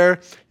get there,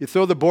 you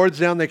throw the boards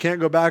down, they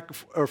can't go back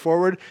or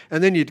forward.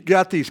 And then you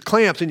got these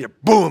clamps and you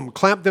boom,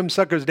 clamp them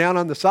suckers down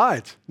on the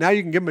sides. Now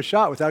you can give them a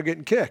shot without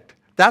getting kicked.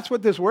 That's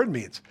what this word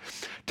means.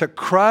 To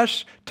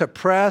crush, to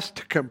press,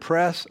 to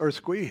compress, or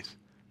squeeze.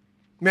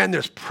 Man,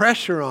 there's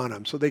pressure on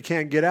them so they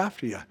can't get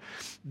after you.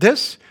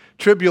 This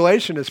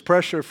tribulation is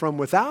pressure from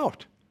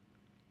without.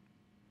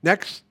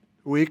 Next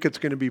week, it's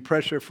going to be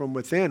pressure from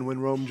within when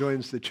Rome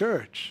joins the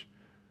church.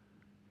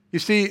 You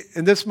see,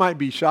 and this might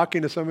be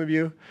shocking to some of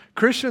you,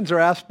 Christians are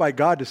asked by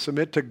God to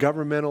submit to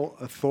governmental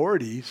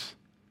authorities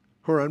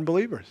who are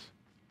unbelievers.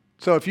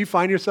 So if you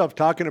find yourself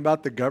talking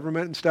about the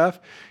government and stuff,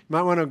 you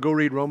might want to go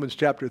read Romans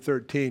chapter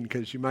 13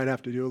 because you might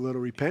have to do a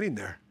little repenting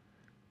there.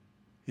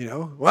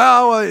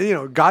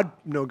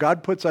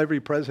 God puts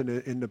every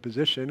president into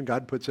position.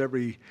 God puts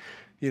every,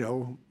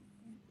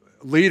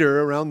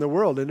 leader around the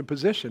world into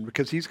position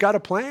because he's got a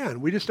plan.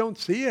 We just don't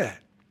see it,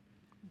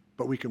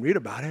 but we can read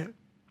about it.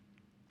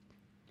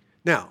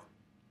 Now,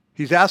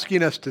 he's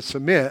asking us to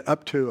submit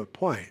up to a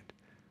point.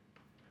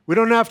 We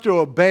don't have to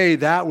obey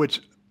that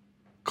which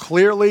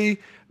clearly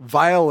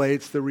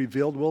violates the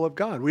revealed will of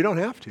God. We don't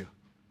have to.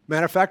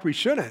 Matter of fact, we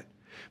shouldn't.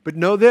 But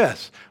know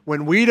this,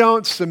 when we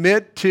don't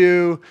submit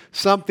to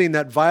something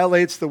that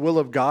violates the will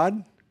of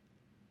God,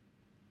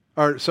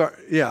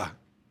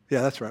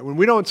 that's right. When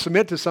we don't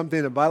submit to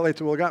something that violates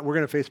the will of God, we're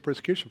going to face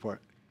persecution for it.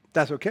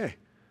 That's okay.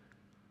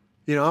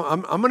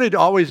 I'm going to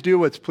always do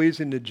what's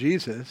pleasing to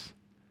Jesus,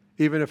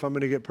 even if I'm going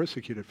to get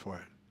persecuted for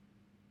it.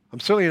 I'm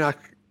certainly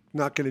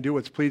not going to do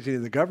what's pleasing to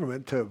the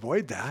government to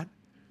avoid that.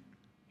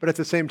 But at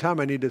the same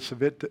time, I need to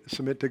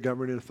submit to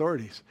governing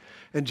authorities.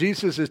 And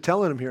Jesus is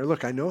telling them here,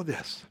 look, I know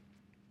this.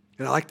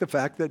 And I like the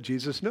fact that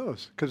Jesus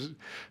knows. Because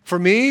for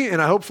me,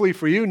 and hopefully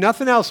for you,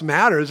 nothing else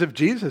matters if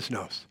Jesus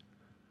knows.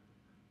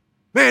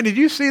 Man, did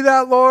you see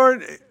that,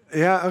 Lord?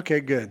 Yeah, okay,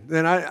 good.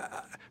 Then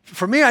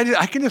for me,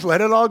 I can just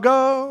let it all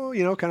go.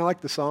 You know, kind of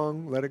like the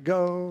song, let it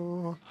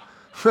go.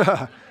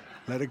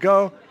 Let it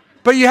go.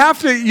 But you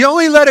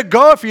only let it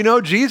go if you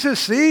know Jesus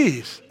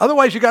sees.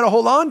 Otherwise, you got to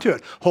hold on to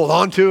it. Hold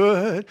on to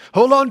it.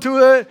 Hold on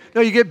to it.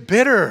 No, you get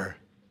bitter.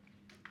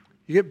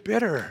 You get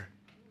bitter.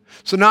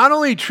 So not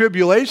only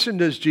tribulation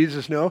does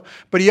Jesus know,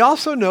 but he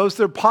also knows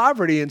their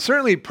poverty. And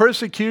certainly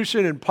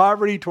persecution and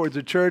poverty towards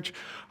the church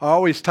are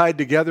always tied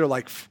together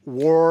like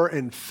war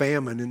and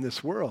famine in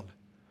this world.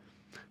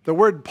 The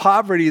word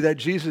poverty that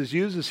Jesus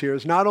uses here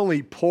is not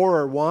only poor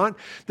or want.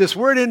 This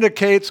word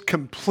indicates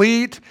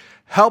complete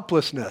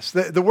helplessness.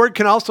 The word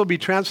can also be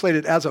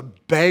translated as a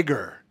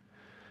beggar.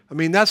 I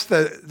mean,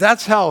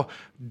 that's how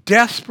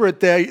desperate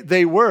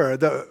they were.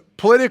 The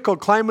political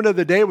climate of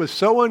the day was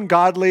so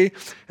ungodly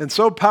and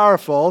so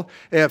powerful.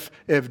 If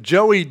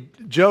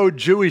Joe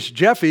Jewish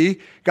Jeffy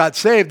got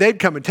saved, they'd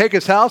come and take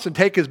his house and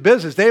take his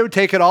business. They would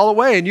take it all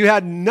away, and you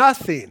had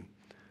nothing.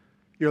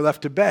 You're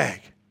left to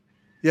beg.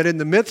 Yet in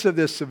the midst of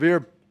this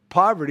severe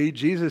poverty,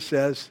 Jesus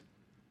says,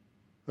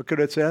 look what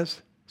it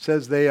says. It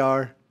says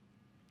they're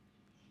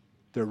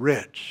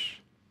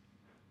rich.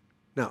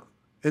 Now,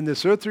 in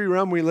this earthly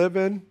realm we live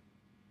in,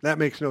 that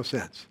makes no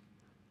sense.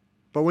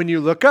 But when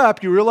you look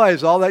up, you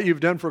realize all that you've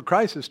done for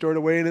Christ is stored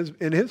away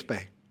in his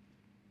bank.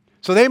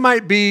 So they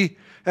might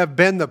have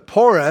been the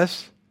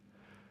poorest,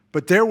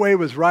 but their way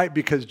was right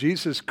because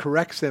Jesus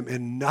corrects them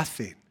in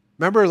nothing.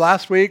 Remember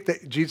last week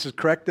that Jesus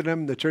corrected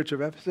them in the church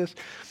of Ephesus?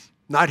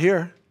 Not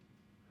here.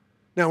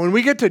 Now, when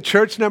we get to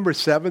church number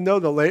 7, though,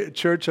 the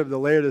church of the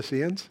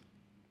Laodiceans,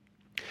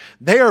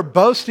 they are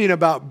boasting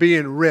about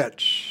being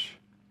rich.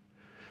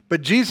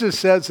 But Jesus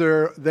says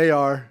they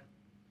are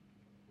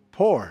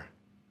poor.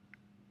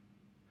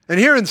 And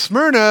here in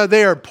Smyrna,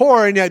 they are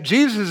poor, and yet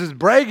Jesus is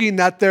bragging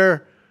that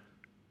they're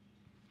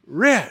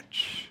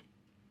rich.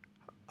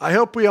 I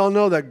hope we all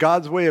know that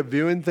God's way of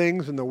viewing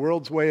things and the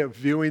world's way of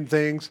viewing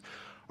things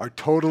are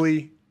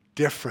totally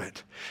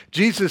different.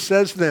 Jesus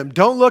says to them,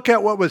 don't look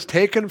at what was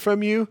taken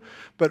from you,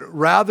 but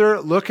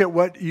rather look at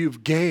what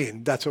you've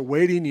gained that's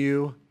awaiting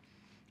you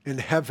in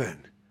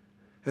heaven.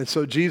 And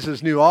so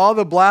Jesus knew all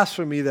the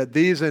blasphemy that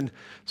these in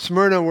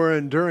Smyrna were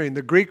enduring.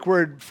 The Greek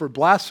word for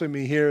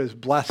blasphemy here is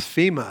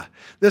blasphema.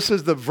 This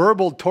is the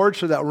verbal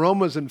torture that Rome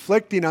was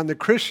inflicting on the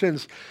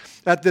Christians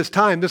at this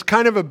time. This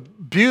kind of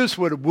abuse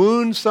would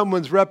wound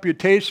someone's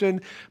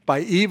reputation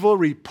by evil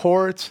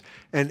reports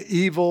and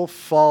evil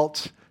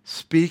false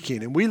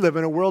speaking. And we live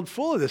in a world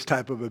full of this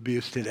type of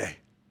abuse today.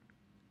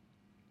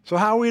 So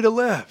how are we to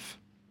live?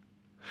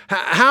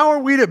 How are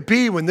we to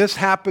be when this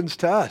happens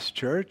to us,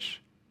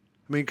 church?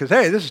 I mean, because,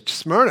 hey, this is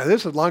Smyrna.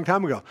 This is a long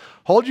time ago.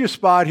 Hold your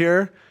spot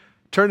here.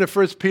 Turn to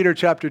 1 Peter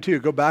chapter 2.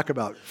 Go back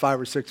about 5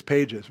 or 6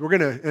 pages.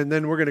 And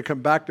then we're going to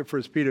come back to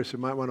 1 Peter, so you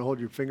might want to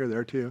hold your finger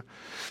there too.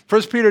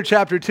 1 Peter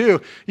chapter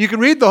 2. You can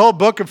read the whole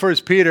book of 1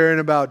 Peter in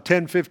about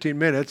 10, 15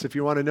 minutes if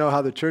you want to know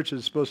how the church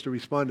is supposed to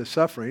respond to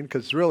suffering,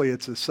 because really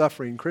it's a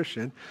suffering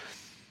Christian.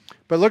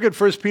 But look at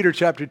 1 Peter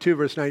chapter 2,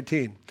 verse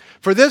 19.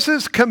 For this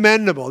is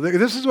commendable.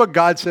 This is what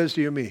God says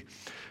to you and me.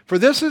 For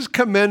this is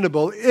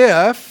commendable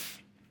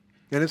if,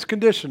 and it's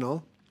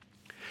conditional,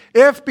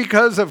 if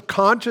because of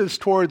conscience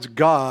towards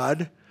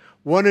God,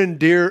 one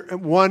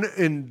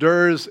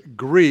endures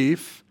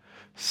grief,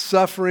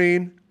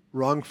 suffering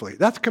wrongfully.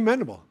 That's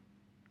commendable.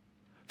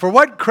 For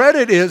what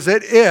credit is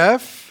it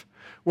if,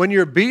 when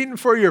you're beaten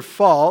for your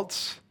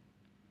faults,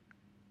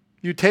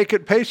 you take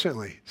it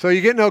patiently? So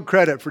you get no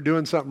credit for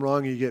doing something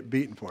wrong, you get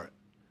beaten for it.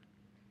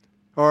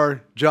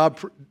 Or job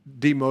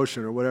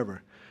demotion or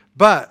whatever.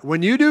 But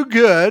when you do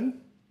good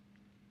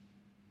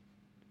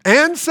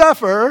and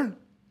suffer,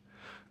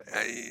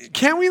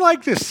 can't we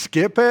just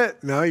skip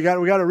it? No, we got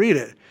to read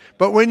it.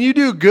 But when you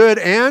do good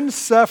and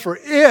suffer,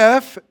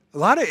 if, a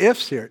lot of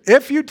ifs here,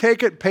 if you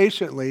take it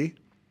patiently,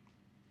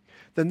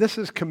 then this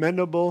is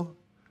commendable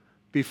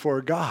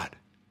before God.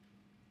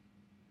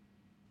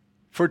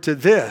 For to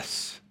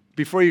this,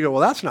 before you go,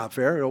 well, that's not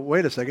fair.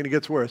 Wait a second, it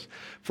gets worse.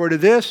 For to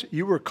this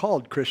you were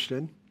called,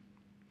 Christian.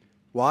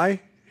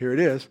 Why? Here it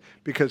is.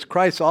 Because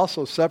Christ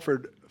also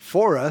suffered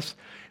for us,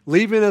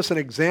 leaving us an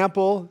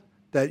example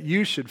that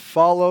you should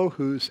follow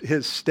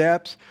his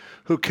steps,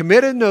 who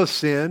committed no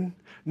sin,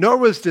 nor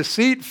was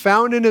deceit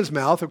found in his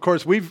mouth. Of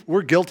course,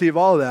 we're guilty of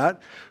all of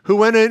that. Who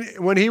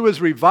when he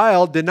was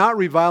reviled, did not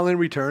revile in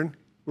return.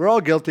 We're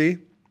all guilty.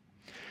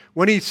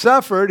 When he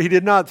suffered, he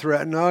did not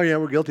threaten. Oh yeah,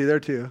 we're guilty there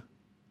too.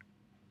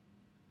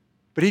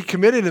 But he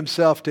committed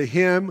himself to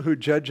him who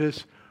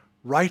judges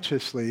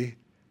righteously.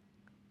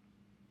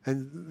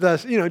 And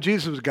thus,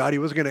 Jesus was God. He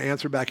wasn't going to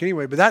answer back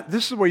anyway. But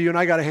this is where you and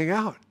I got to hang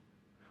out.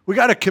 We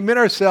got to commit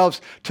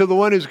ourselves to the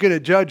one who's going to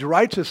judge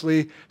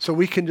righteously so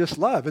we can just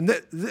love. And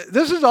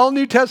this is all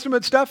New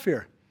Testament stuff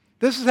here.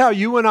 This is how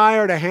you and I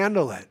are to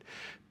handle it.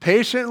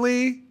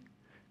 Patiently,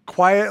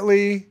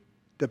 quietly,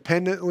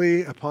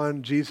 dependently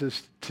upon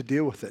Jesus to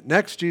deal with it.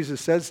 Next,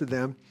 Jesus says to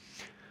them,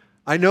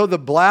 I know the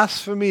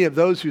blasphemy of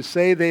those who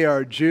say they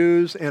are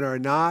Jews and are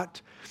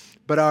not,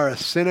 but are a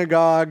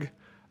synagogue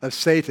of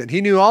Satan.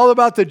 He knew all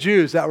about the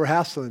Jews that were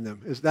hassling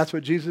them. That's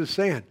what Jesus is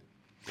saying.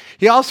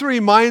 He also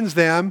reminds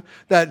them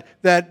that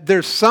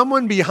there's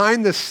someone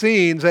behind the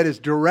scenes that is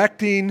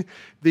directing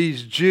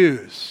these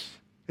Jews.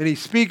 And he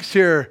speaks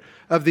here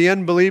of the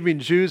unbelieving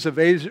Jews of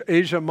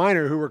Asia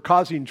Minor who were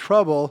causing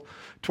trouble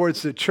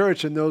towards the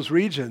church in those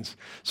regions.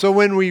 So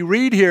when we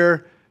read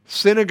here,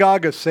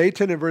 synagogue of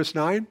Satan in verse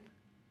 9,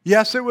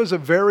 yes, it was a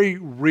very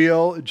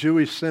real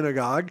Jewish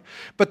synagogue,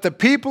 but the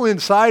people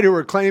inside who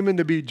were claiming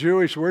to be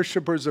Jewish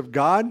worshipers of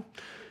God,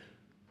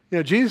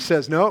 Jesus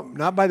says, no,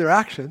 not by their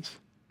actions.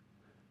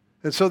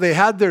 And so they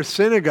had their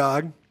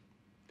synagogue,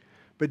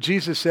 but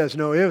Jesus says,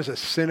 no, it was a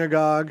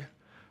synagogue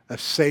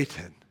of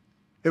Satan.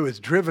 It was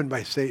driven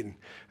by Satan.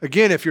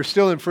 Again, if you're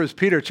still in 1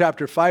 Peter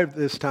chapter 5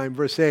 this time,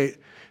 verse 8,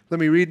 let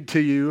me read to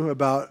you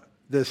about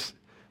this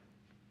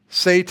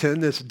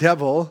Satan, this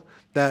devil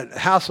that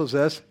hassles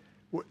us.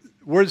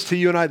 Words to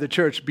you and I, the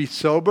church, be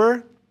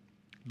sober,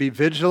 be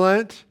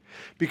vigilant,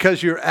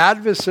 because your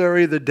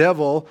adversary, the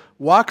devil,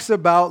 walks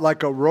about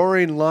like a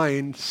roaring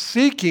lion,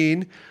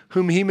 seeking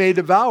whom he may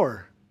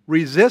devour.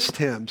 Resist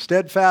him,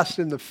 steadfast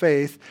in the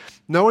faith,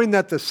 knowing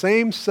that the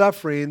same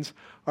sufferings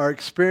are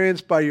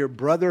experienced by your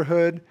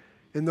brotherhood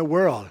in the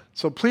world.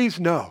 So please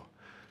know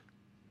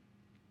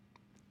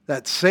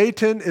that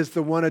Satan is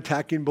the one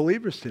attacking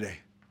believers today.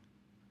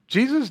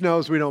 Jesus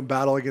knows we don't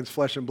battle against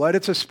flesh and blood.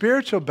 It's a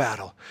spiritual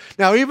battle.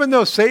 Now, even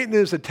though Satan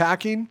is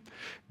attacking,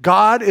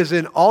 God is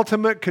in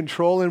ultimate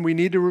control, and we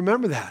need to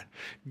remember that.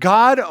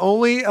 God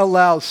only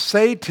allows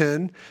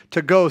Satan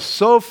to go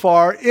so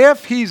far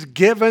if he's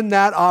given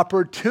that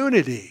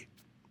opportunity.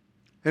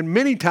 And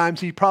many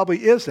times he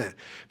probably isn't.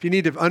 If you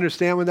need to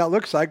understand what that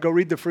looks like, go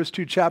read the first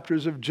 2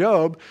 chapters of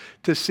Job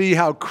to see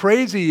how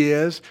crazy he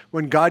is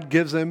when God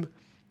gives him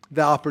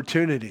the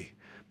opportunity.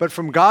 But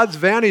from God's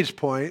vantage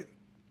point,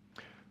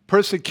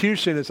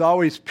 persecution has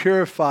always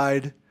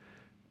purified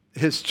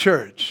his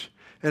church.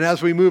 And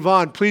as we move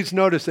on, please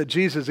notice that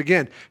Jesus,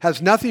 again,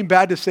 has nothing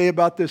bad to say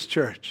about this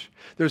church.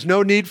 There's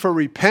no need for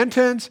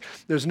repentance.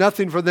 There's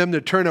nothing for them to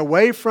turn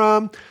away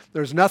from.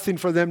 There's nothing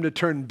for them to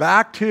turn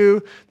back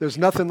to. There's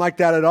nothing like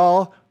that at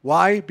all.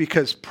 Why?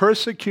 Because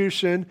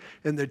persecution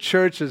in the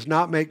church does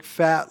not make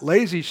fat,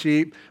 lazy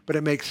sheep, but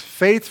it makes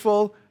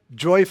faithful,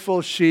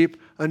 joyful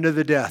sheep unto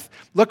the death.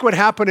 Look what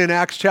happened in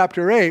Acts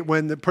chapter 8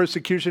 when the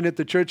persecution hit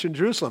the church in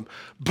Jerusalem.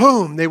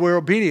 Boom, they were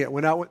obedient,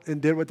 went out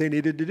and did what they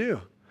needed to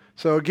do.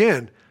 So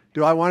again,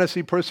 do I want to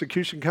see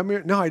persecution come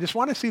here? No, I just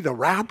want to see the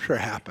rapture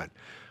happen.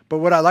 But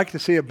would I like to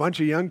see a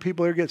bunch of young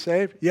people here get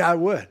saved? Yeah, I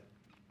would.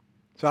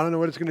 So I don't know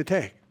what it's going to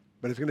take,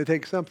 but it's going to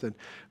take something.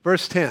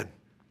 Verse 10,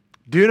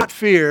 do not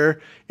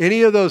fear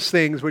any of those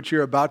things which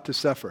you're about to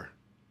suffer.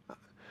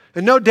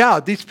 And no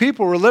doubt, these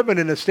people were living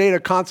in a state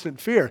of constant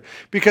fear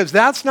because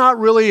that's not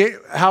really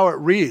how it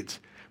reads.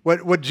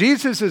 What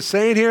Jesus is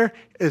saying here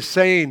is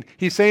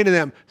he's saying to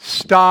them,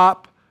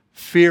 stop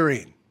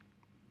fearing.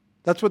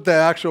 That's what the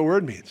actual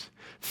word means.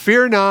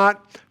 Fear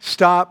not,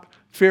 stop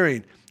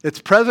fearing. It's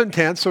present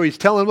tense, so he's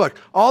telling them, look,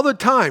 all the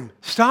time,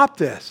 stop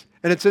this.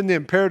 And it's in the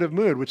imperative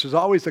mood, which is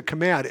always a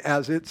command,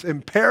 as it's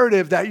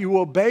imperative that you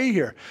obey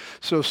here.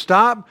 So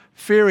stop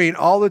fearing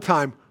all the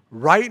time,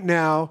 right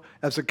now,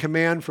 as a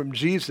command from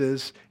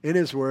Jesus in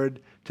his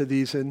word to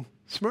these in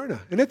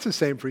Smyrna. And it's the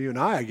same for you and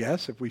I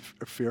guess, if we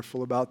are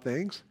fearful about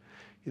things.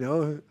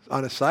 On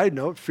a side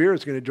note, fear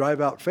is going to drive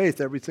out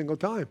faith every single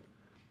time.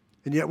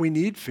 And yet we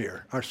need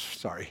fear.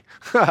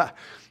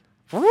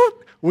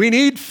 We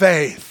need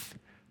faith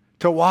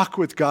to walk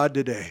with God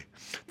today.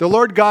 The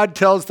Lord God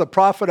tells the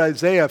prophet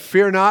Isaiah,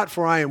 fear not,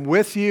 for I am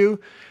with you.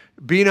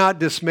 Be not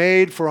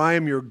dismayed, for I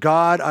am your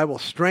God. I will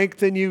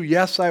strengthen you.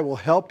 Yes, I will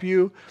help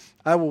you.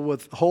 I will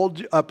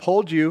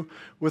uphold you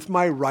with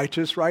my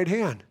righteous right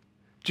hand.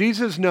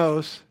 Jesus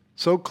knows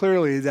so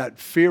clearly that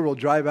fear will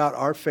drive out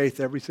our faith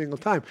every single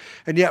time.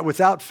 And yet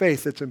without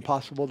faith, it's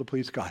impossible to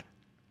please God.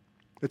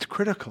 It's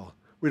critical.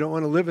 We don't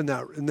want to live in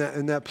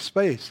that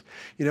space,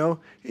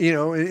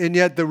 and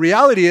yet the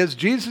reality is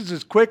Jesus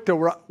is quick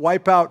to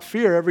wipe out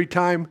fear every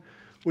time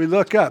we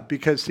look up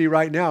because see,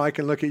 right now I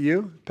can look at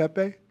you,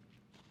 Pepe.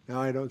 Now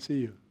I don't see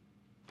you.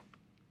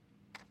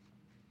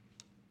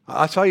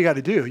 That's all you got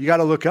to do. You got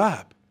to look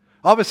up.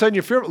 All of a sudden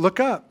you're fearful.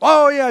 Look up.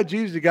 Oh yeah,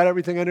 Jesus, you got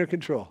everything under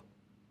control.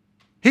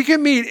 He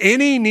can meet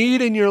any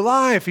need in your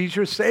life. He's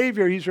your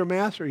Savior. He's your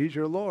Master. He's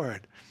your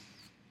Lord.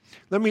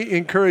 Let me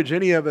encourage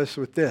any of us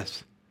with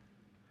this.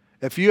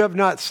 If you have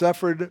not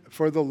suffered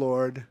for the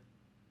Lord,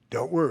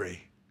 don't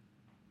worry.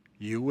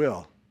 You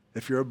will,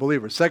 if you're a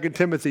believer. 2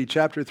 Timothy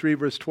chapter 3,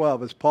 verse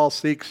 12, as Paul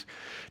seeks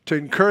to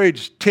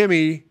encourage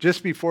Timmy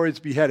just before he's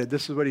beheaded,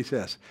 this is what he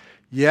says.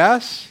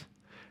 Yes,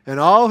 and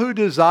all who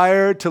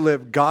desire to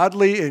live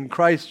godly in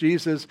Christ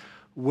Jesus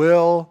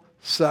will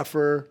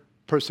suffer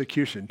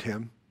persecution,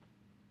 Tim.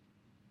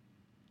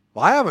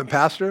 Well, I haven't,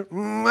 Pastor.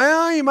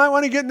 Well, you might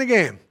want to get in the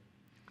game.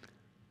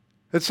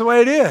 That's the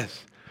way it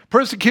is.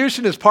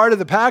 Persecution is part of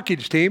the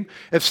package, team.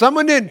 If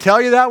someone didn't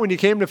tell you that when you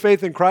came to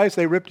faith in Christ,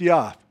 they ripped you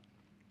off.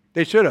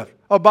 They should have.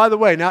 Oh, by the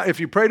way, now if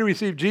you pray to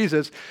receive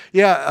Jesus,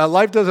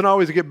 life doesn't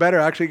always get better.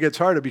 Actually, it gets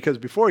harder because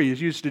before you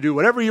used to do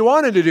whatever you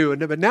wanted to do.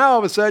 But now all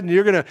of a sudden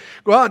you're going to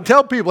go out and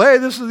tell people, hey,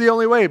 this is the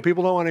only way.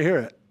 People don't want to hear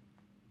it.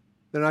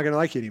 They're not going to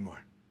like you anymore.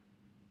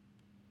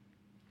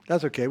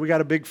 That's okay. We got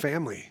a big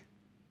family.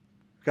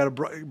 We've got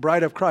a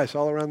bride of Christ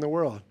all around the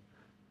world.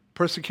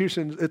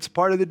 Persecution, it's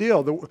part of the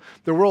deal.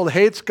 The world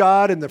hates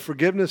God and the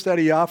forgiveness that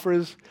he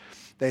offers.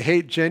 They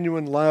hate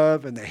genuine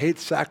love and they hate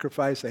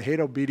sacrifice. They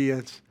hate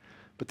obedience.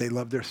 But they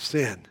love their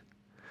sin.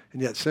 And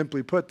yet,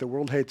 simply put, the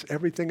world hates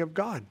everything of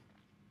God.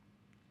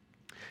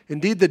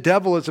 Indeed, the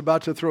devil is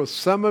about to throw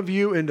some of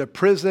you into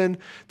prison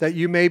that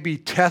you may be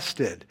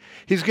tested.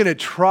 He's going to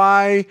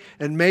try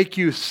and make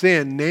you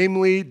sin,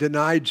 namely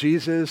deny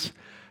Jesus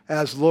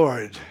as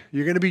Lord.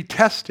 You're going to be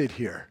tested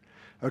here.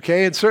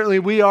 Okay, and certainly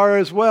we are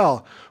as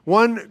well.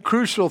 One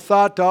crucial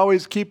thought to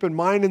always keep in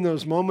mind in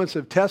those moments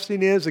of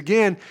testing is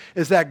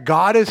that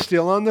God is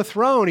still on the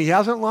throne. He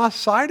hasn't lost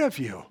sight of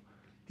you.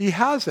 He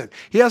hasn't.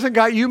 He hasn't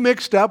got you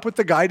mixed up with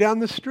the guy down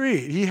the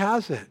street. He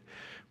hasn't.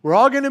 We're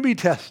all going to be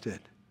tested.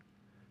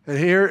 And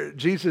here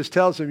Jesus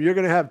tells him, you're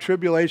going to have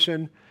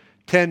tribulation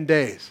 10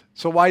 days.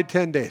 So why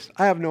 10 days?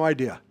 I have no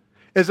idea.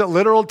 Is it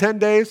literal 10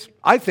 days?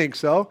 I think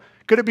so.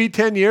 Could it be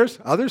 10 years?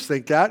 Others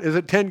think that. Is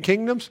it 10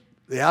 kingdoms?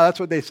 Yeah,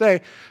 that's what they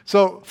say.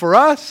 So for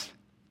us,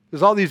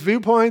 there's all these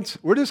viewpoints.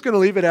 We're just going to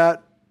leave it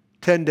at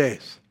 10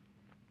 days.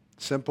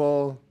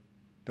 Simple.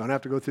 Don't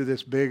have to go through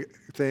this big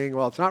thing.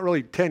 Well, it's not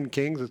really 10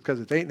 kings. It's because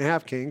it's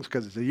 8.5 kings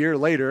because it's a year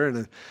later.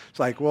 And it's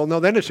like, well,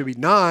 no, then it should be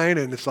 9.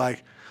 And it's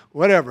like,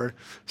 whatever.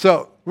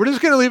 So we're just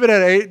going to leave it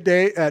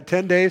at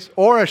 10 days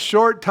or a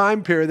short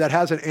time period that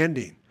has an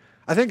ending.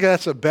 I think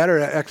that's a better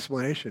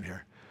explanation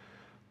here.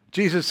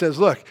 Jesus says,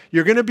 look,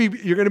 you're going to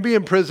be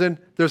in prison.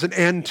 There's an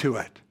end to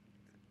it.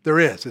 There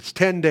is. It's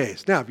 10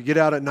 days. Now, if you get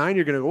out at 9,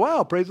 you're going to go,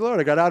 wow, praise the Lord.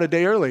 I got out a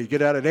day early. You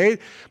get out at 8,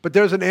 but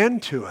there's an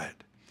end to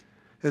it.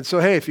 And so,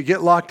 hey, if you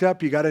get locked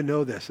up, you got to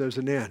know this. There's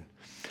an end.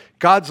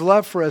 God's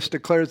love for us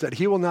declares that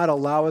he will not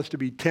allow us to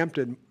be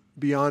tempted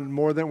beyond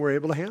more than we're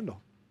able to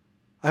handle.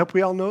 I hope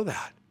we all know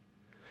that.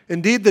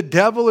 Indeed, the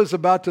devil is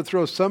about to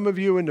throw some of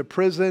you into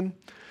prison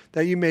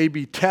that you may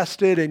be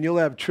tested and you'll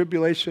have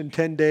tribulation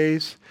 10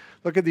 days.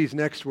 Look at these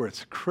next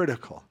words,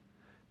 critical.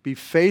 Be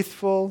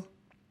faithful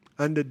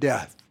unto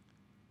death.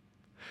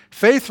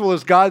 Faithful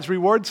is God's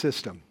reward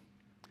system.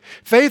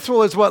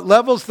 Faithful is what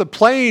levels the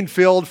playing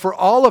field for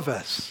all of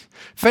us.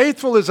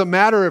 Faithful is a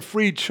matter of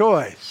free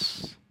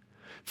choice.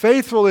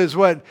 Faithful is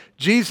what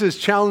Jesus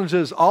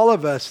challenges all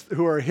of us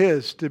who are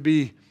his to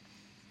be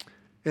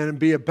and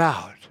be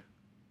about.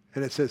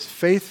 And it says,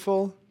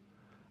 faithful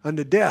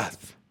unto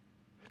death.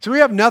 So we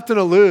have nothing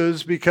to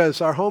lose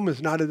because our home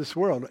is not of this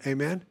world.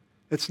 Amen?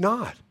 It's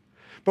not.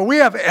 But we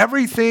have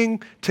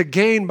everything to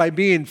gain by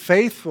being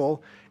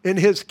faithful in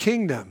his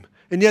kingdom.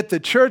 And yet the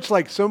church,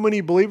 like so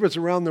many believers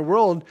around the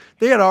world,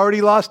 they had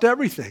already lost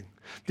everything.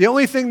 The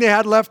only thing they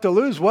had left to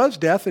lose was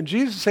death. And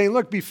Jesus is saying,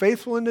 look, be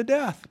faithful unto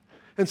death.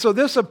 And so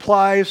this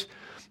applies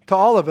to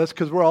all of us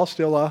because we're all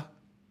still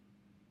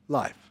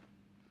alive.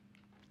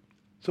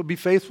 So be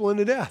faithful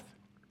unto death.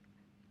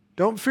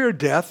 Don't fear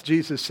death,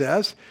 Jesus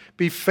says.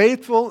 Be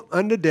faithful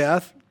unto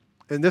death.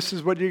 And this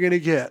is what you're going to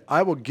get.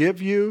 I will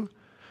give you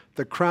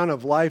the crown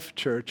of life,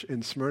 church,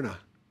 in Smyrna.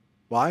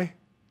 Why?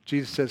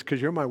 Jesus says,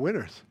 because you're my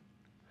winners.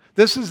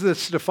 This is the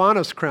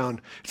Stephanos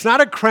crown. It's not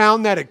a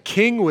crown that a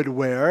king would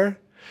wear,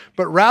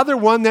 but rather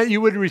one that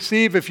you would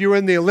receive if you were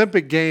in the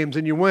Olympic Games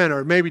and you win,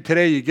 or maybe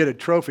today you get a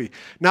trophy.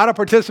 Not a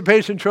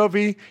participation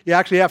trophy. You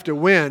actually have to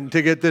win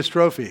to get this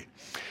trophy.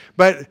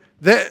 But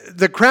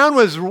the crown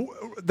was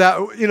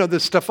the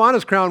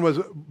Stephanos crown was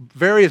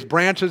various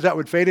branches that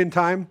would fade in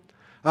time.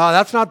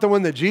 That's not the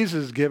one that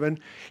Jesus is given.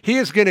 He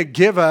is going to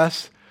give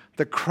us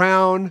the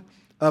crown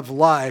of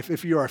life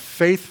if you are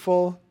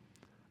faithful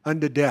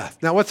unto death.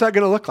 Now, what's that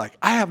going to look like?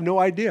 I have no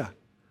idea.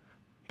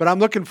 But I'm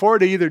looking forward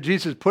to either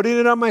Jesus putting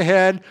it on my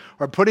head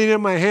or putting it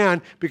in my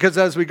hand, because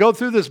as we go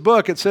through this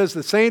book, it says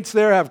the saints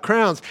there have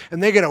crowns,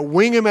 and they're going to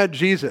wing them at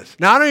Jesus.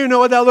 Now, I don't even know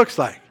what that looks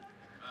like.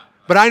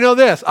 But I know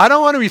this. I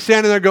don't want to be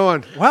standing there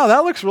going, wow,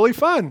 that looks really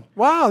fun.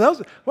 Wow,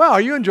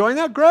 are you enjoying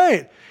that?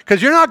 Great.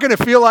 Because you're not going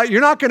to feel like,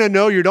 you're not going to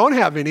know you don't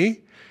have any,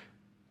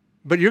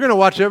 but you're going to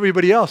watch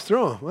everybody else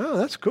throw them. Wow,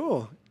 that's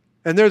cool.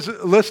 And there's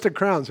a list of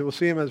crowns, and we'll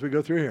see them as we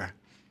go through here.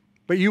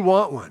 But you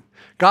want one.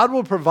 God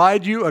will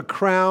provide you a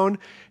crown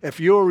if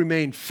you will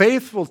remain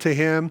faithful to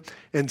him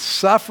in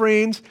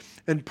sufferings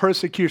and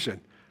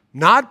persecution.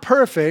 Not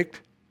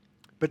perfect,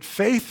 but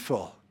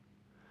faithful.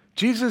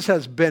 Jesus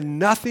has been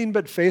nothing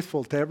but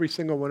faithful to every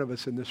single one of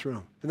us in this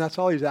room. And that's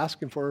all he's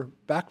asking for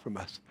back from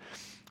us.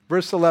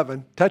 Verse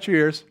 11, touch your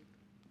ears.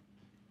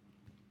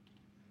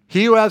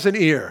 He who has an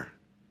ear.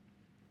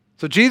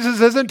 So Jesus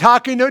isn't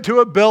talking to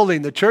a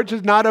building. The church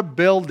is not a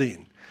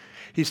building.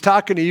 He's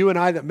talking to you and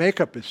I that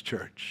make up his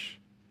church.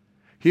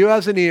 He who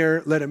has an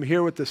ear, let him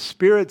hear what the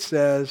Spirit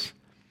says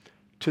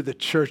to the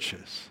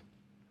churches.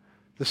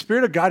 The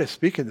Spirit of God is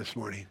speaking this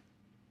morning.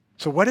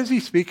 So what is he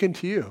speaking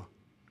to you?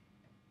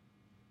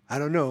 I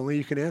don't know. Only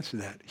you can answer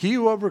that. He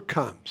who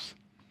overcomes.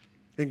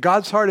 And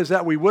God's heart is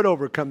that we would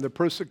overcome the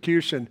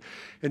persecution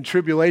and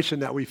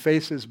tribulation that we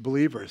face as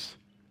believers.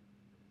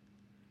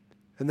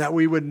 And that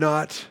we would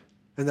not,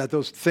 and that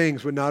those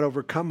things would not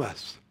overcome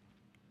us.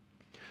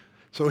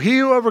 So he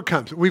who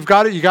overcomes, you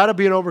got to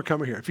be an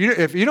overcomer here.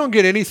 If you don't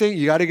get anything,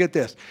 you got to get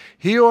this.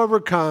 He who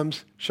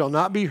overcomes shall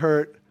not be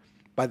hurt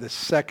by the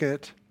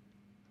second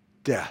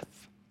death.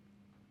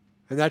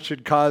 And that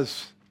should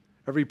cause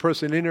every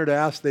person in here to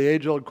ask the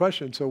age-old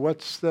question, so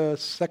what's the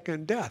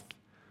second death?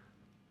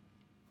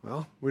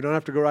 Well, we don't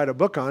have to go write a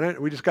book on it.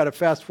 We just got to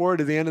fast forward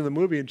to the end of the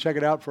movie and check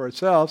it out for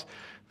ourselves.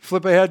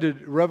 Flip ahead to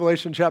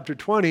Revelation chapter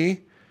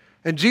 20.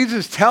 And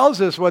Jesus tells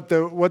us what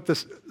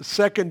the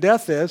second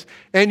death is,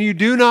 and you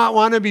do not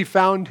want to be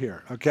found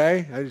here,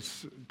 okay? I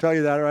just tell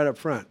you that right up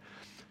front.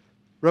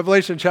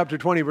 Revelation chapter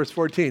 20, verse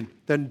 14.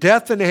 Then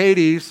death and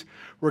Hades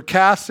were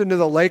cast into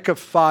the lake of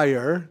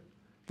fire.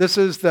 This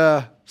is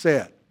say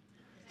it,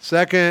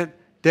 second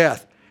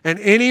death. And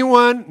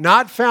anyone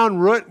not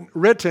found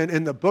written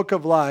in the book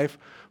of life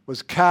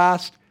was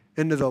cast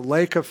into the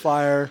lake of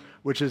fire,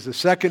 which is the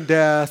second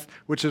death,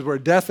 which is where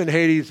death and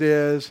Hades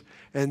is.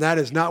 And that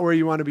is not where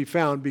you want to be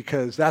found,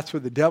 because that's where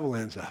the devil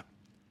ends up.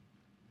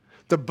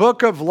 The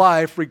book of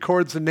life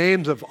records the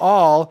names of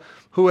all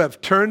who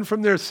have turned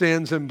from their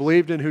sins and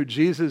believed in who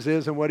Jesus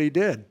is and what he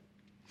did.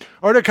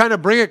 Or to kind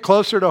of bring it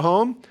closer to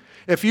home,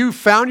 if you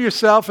found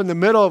yourself in the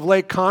middle of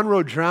Lake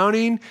Conroe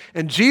drowning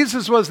and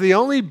Jesus was the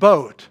only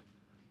boat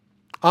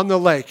on the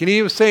lake, and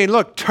he was saying,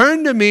 look,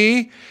 turn to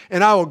me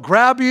and I will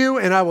grab you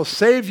and I will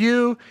save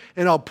you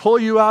and I'll pull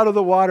you out of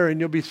the water and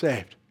you'll be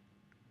saved.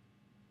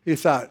 You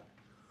thought,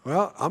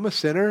 well, I'm a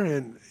sinner,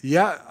 and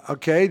yeah,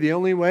 okay, the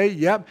only way,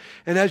 yep.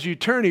 And as you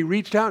turn, he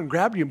reached out and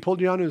grabbed you and pulled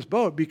you onto his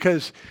boat,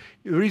 because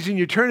the reason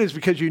you turn is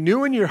because you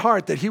knew in your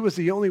heart that he was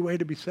the only way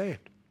to be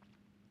saved.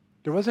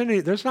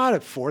 There's not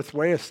a fourth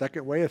way, a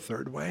second way, a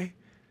third way.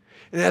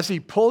 And as he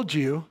pulled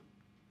you,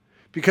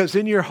 because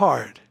in your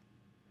heart,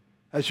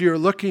 as you were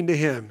looking to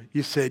him,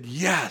 you said,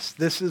 yes,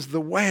 this is the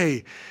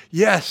way.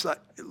 Yes,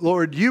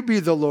 Lord, you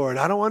be the Lord.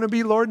 I don't want to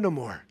be Lord no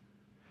more.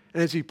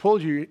 And as he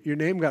pulled you, your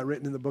name got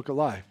written in the book of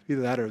life.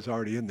 Either that or it's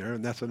already in there,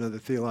 and that's another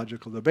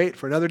theological debate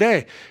for another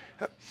day.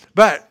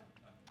 But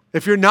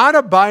if you're not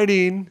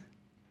abiding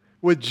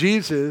with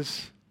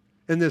Jesus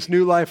in this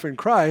new life in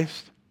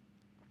Christ,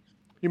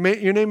 your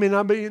name may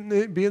not be in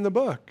the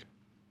book.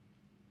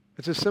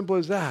 It's as simple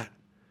as that.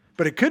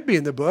 But it could be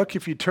in the book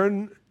if you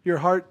turn your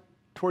heart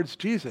towards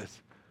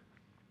Jesus.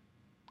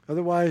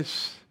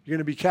 Otherwise, you're going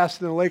to be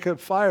cast in the lake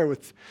of fire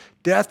with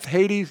death,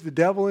 Hades, the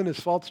devil, and his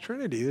false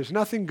trinity. There's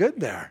nothing good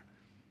there.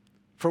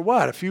 For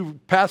what? A few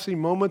passing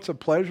moments of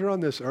pleasure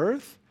on this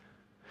earth?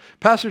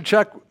 Pastor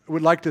Chuck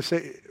would like to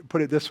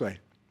put it this way.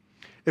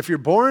 If you're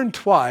born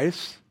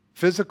twice,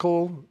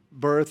 physical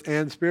birth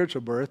and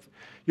spiritual birth,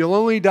 you'll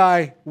only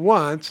die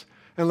once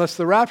unless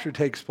the rapture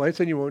takes place,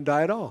 and you won't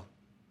die at all.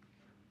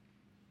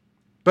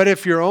 But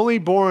if you're only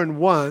born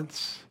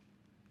once,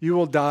 you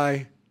will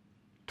die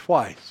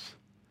twice.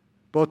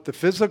 Both the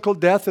physical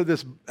death of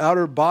this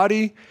outer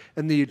body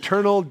and the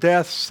eternal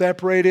death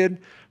separated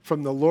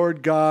from the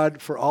Lord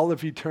God for all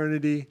of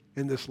eternity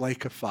in this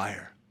lake of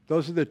fire.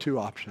 Those are the two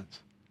options.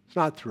 It's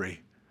not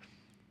three.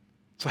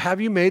 So have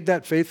you made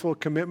that faithful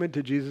commitment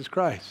to Jesus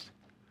Christ?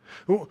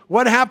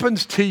 What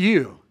happens to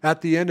you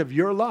at the end of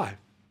your life?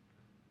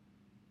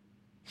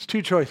 It's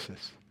two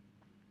choices.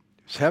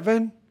 There's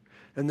heaven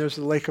and there's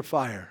the lake of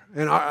fire.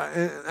 And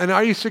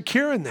are you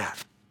secure in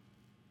that?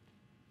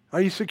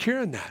 Are you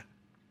secure in that?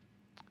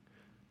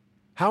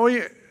 How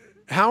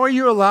are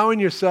you allowing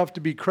yourself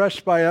to be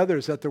crushed by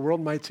others that the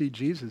world might see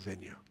Jesus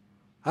in you?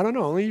 I don't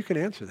know. Only you can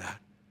answer that.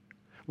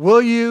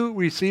 Will you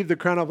receive the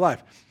crown of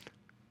life?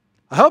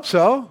 I hope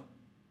so.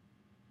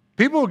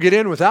 People will get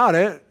in without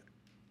it,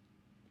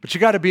 but you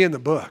got to be in the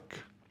book.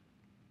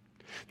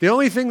 The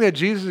only thing that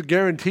Jesus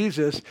guarantees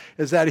us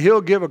is that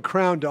he'll give a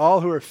crown to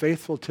all who are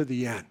faithful to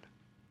the end.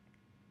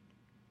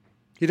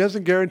 He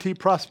doesn't guarantee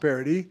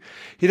prosperity.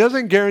 He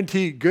doesn't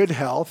guarantee good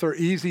health or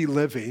easy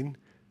living.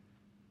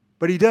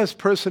 But he does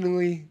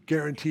personally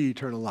guarantee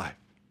eternal life.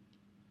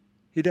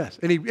 He does.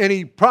 And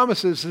he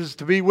promises us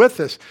to be with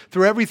us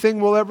through everything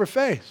we'll ever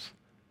face.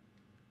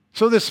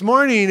 So this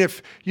morning,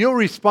 if you'll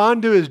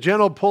respond to his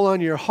gentle pull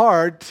on your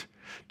heart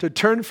to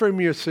turn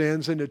from your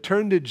sins and to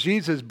turn to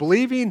Jesus,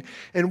 believing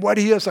in what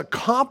he has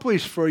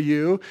accomplished for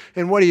you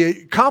and what he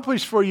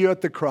accomplished for you at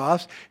the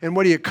cross and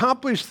what he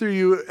accomplished through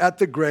you at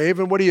the grave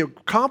and what he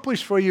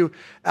accomplished for you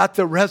at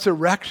the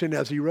resurrection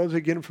as he rose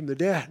again from the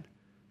dead.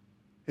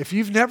 If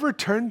you've never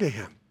turned to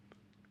him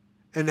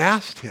and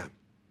asked him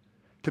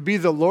to be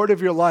the Lord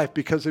of your life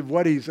because of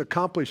what he's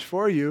accomplished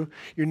for you,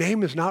 your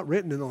name is not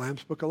written in the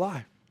Lamb's Book of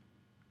Life.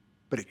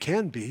 But it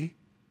can be.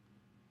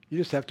 You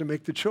just have to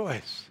make the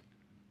choice.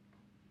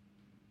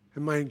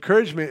 And my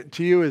encouragement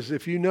to you is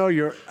if you know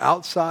you're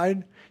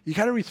outside, you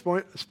got to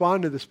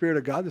respond to the Spirit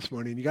of God this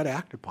morning. You got to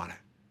act upon it.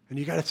 And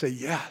you got to say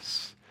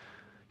yes.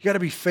 You got to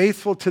be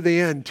faithful to the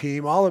end,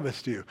 team. All of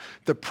us do.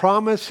 The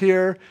promise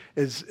here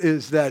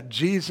is that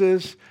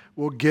Jesus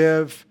will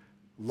give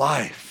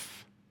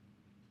life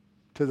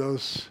to to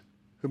those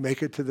who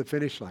make it to the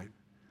finish line.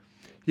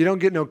 You don't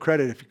get no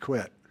credit if you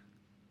quit.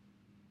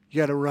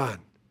 You got to run.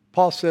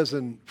 Paul says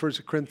in 1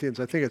 Corinthians,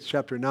 I think it's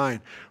chapter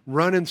 9,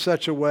 run in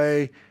such a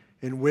way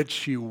in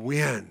which you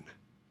win.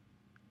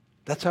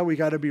 That's how we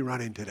got to be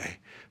running today.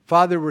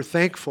 Father, we're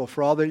thankful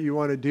for all that you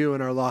want to do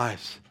in our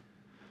lives.